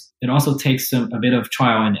times it also takes a bit of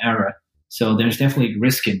trial and error. So there's definitely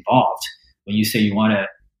risk involved when you say you want to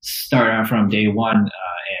start out from day one and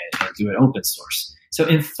do it open source. So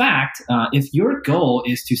in fact, if your goal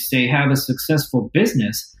is to say have a successful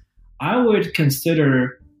business, I would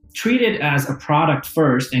treat it as a product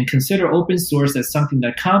first and consider open source as something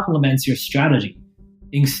that complements your strategy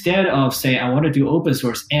instead of say, I want to do open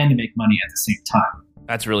source and make money at the same time.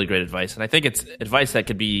 That's really great advice. And I think it's advice that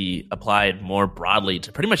could be applied more broadly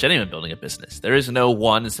to pretty much anyone building a business. There is no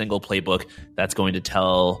one single playbook that's going to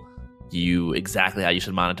tell you exactly how you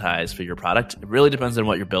should monetize for your product. It really depends on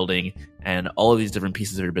what you're building, and all of these different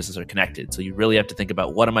pieces of your business are connected. So you really have to think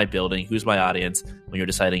about, what am I building? Who's my audience? When you're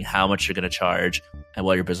deciding how much you're going to charge and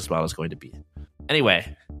what your business model is going to be.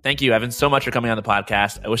 Anyway, thank you, Evan, so much for coming on the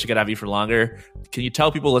podcast. I wish I could have you for longer. Can you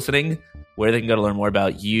tell people listening where they can go to learn more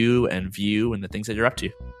about you and Vue and the things that you're up to?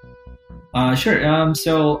 Sure.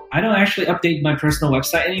 So I don't actually update my personal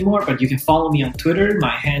website anymore, but you can follow me on Twitter. My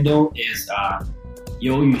handle is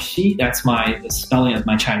You Yuxi. That's the spelling of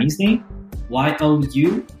my Chinese name,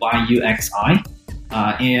 Youyuxi.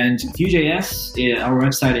 And Vue.js, our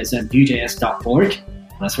website is at vuejs.org.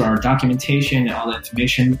 That's where our documentation and all the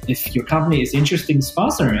information. If your company is interested in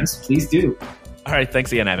sponsoring us, please do. All right.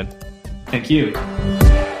 Thanks again, Evan. Thank you.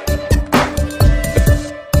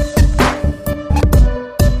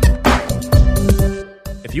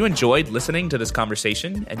 If you enjoyed listening to this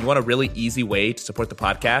conversation and you want a really easy way to support the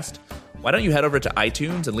podcast, why don't you head over to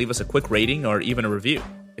iTunes and leave us a quick rating or even a review?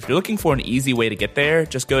 If you're looking for an easy way to get there,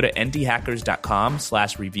 just go to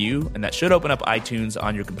ndhackers.com/review, and that should open up iTunes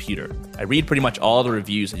on your computer. I read pretty much all the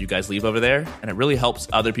reviews that you guys leave over there, and it really helps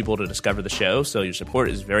other people to discover the show, so your support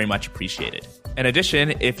is very much appreciated. In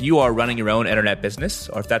addition, if you are running your own internet business,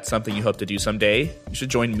 or if that's something you hope to do someday, you should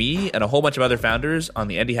join me and a whole bunch of other founders on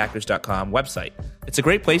the ndhackers.com website. It's a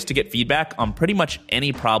great place to get feedback on pretty much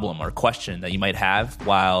any problem or question that you might have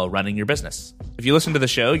while running your business. If you listen to the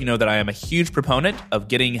show, you know that I am a huge proponent of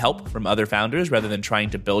getting help from other founders rather than trying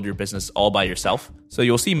to build your business all by yourself. So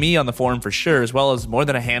you'll see me on the forum for sure, as well as more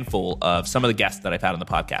than a handful of some of the guests that I've had on the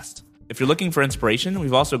podcast. If you're looking for inspiration,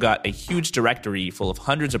 we've also got a huge directory full of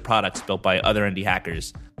hundreds of products built by other indie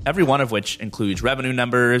hackers, every one of which includes revenue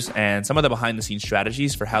numbers and some of the behind-the-scenes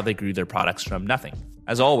strategies for how they grew their products from nothing.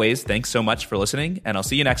 As always, thanks so much for listening, and I'll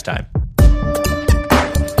see you next time.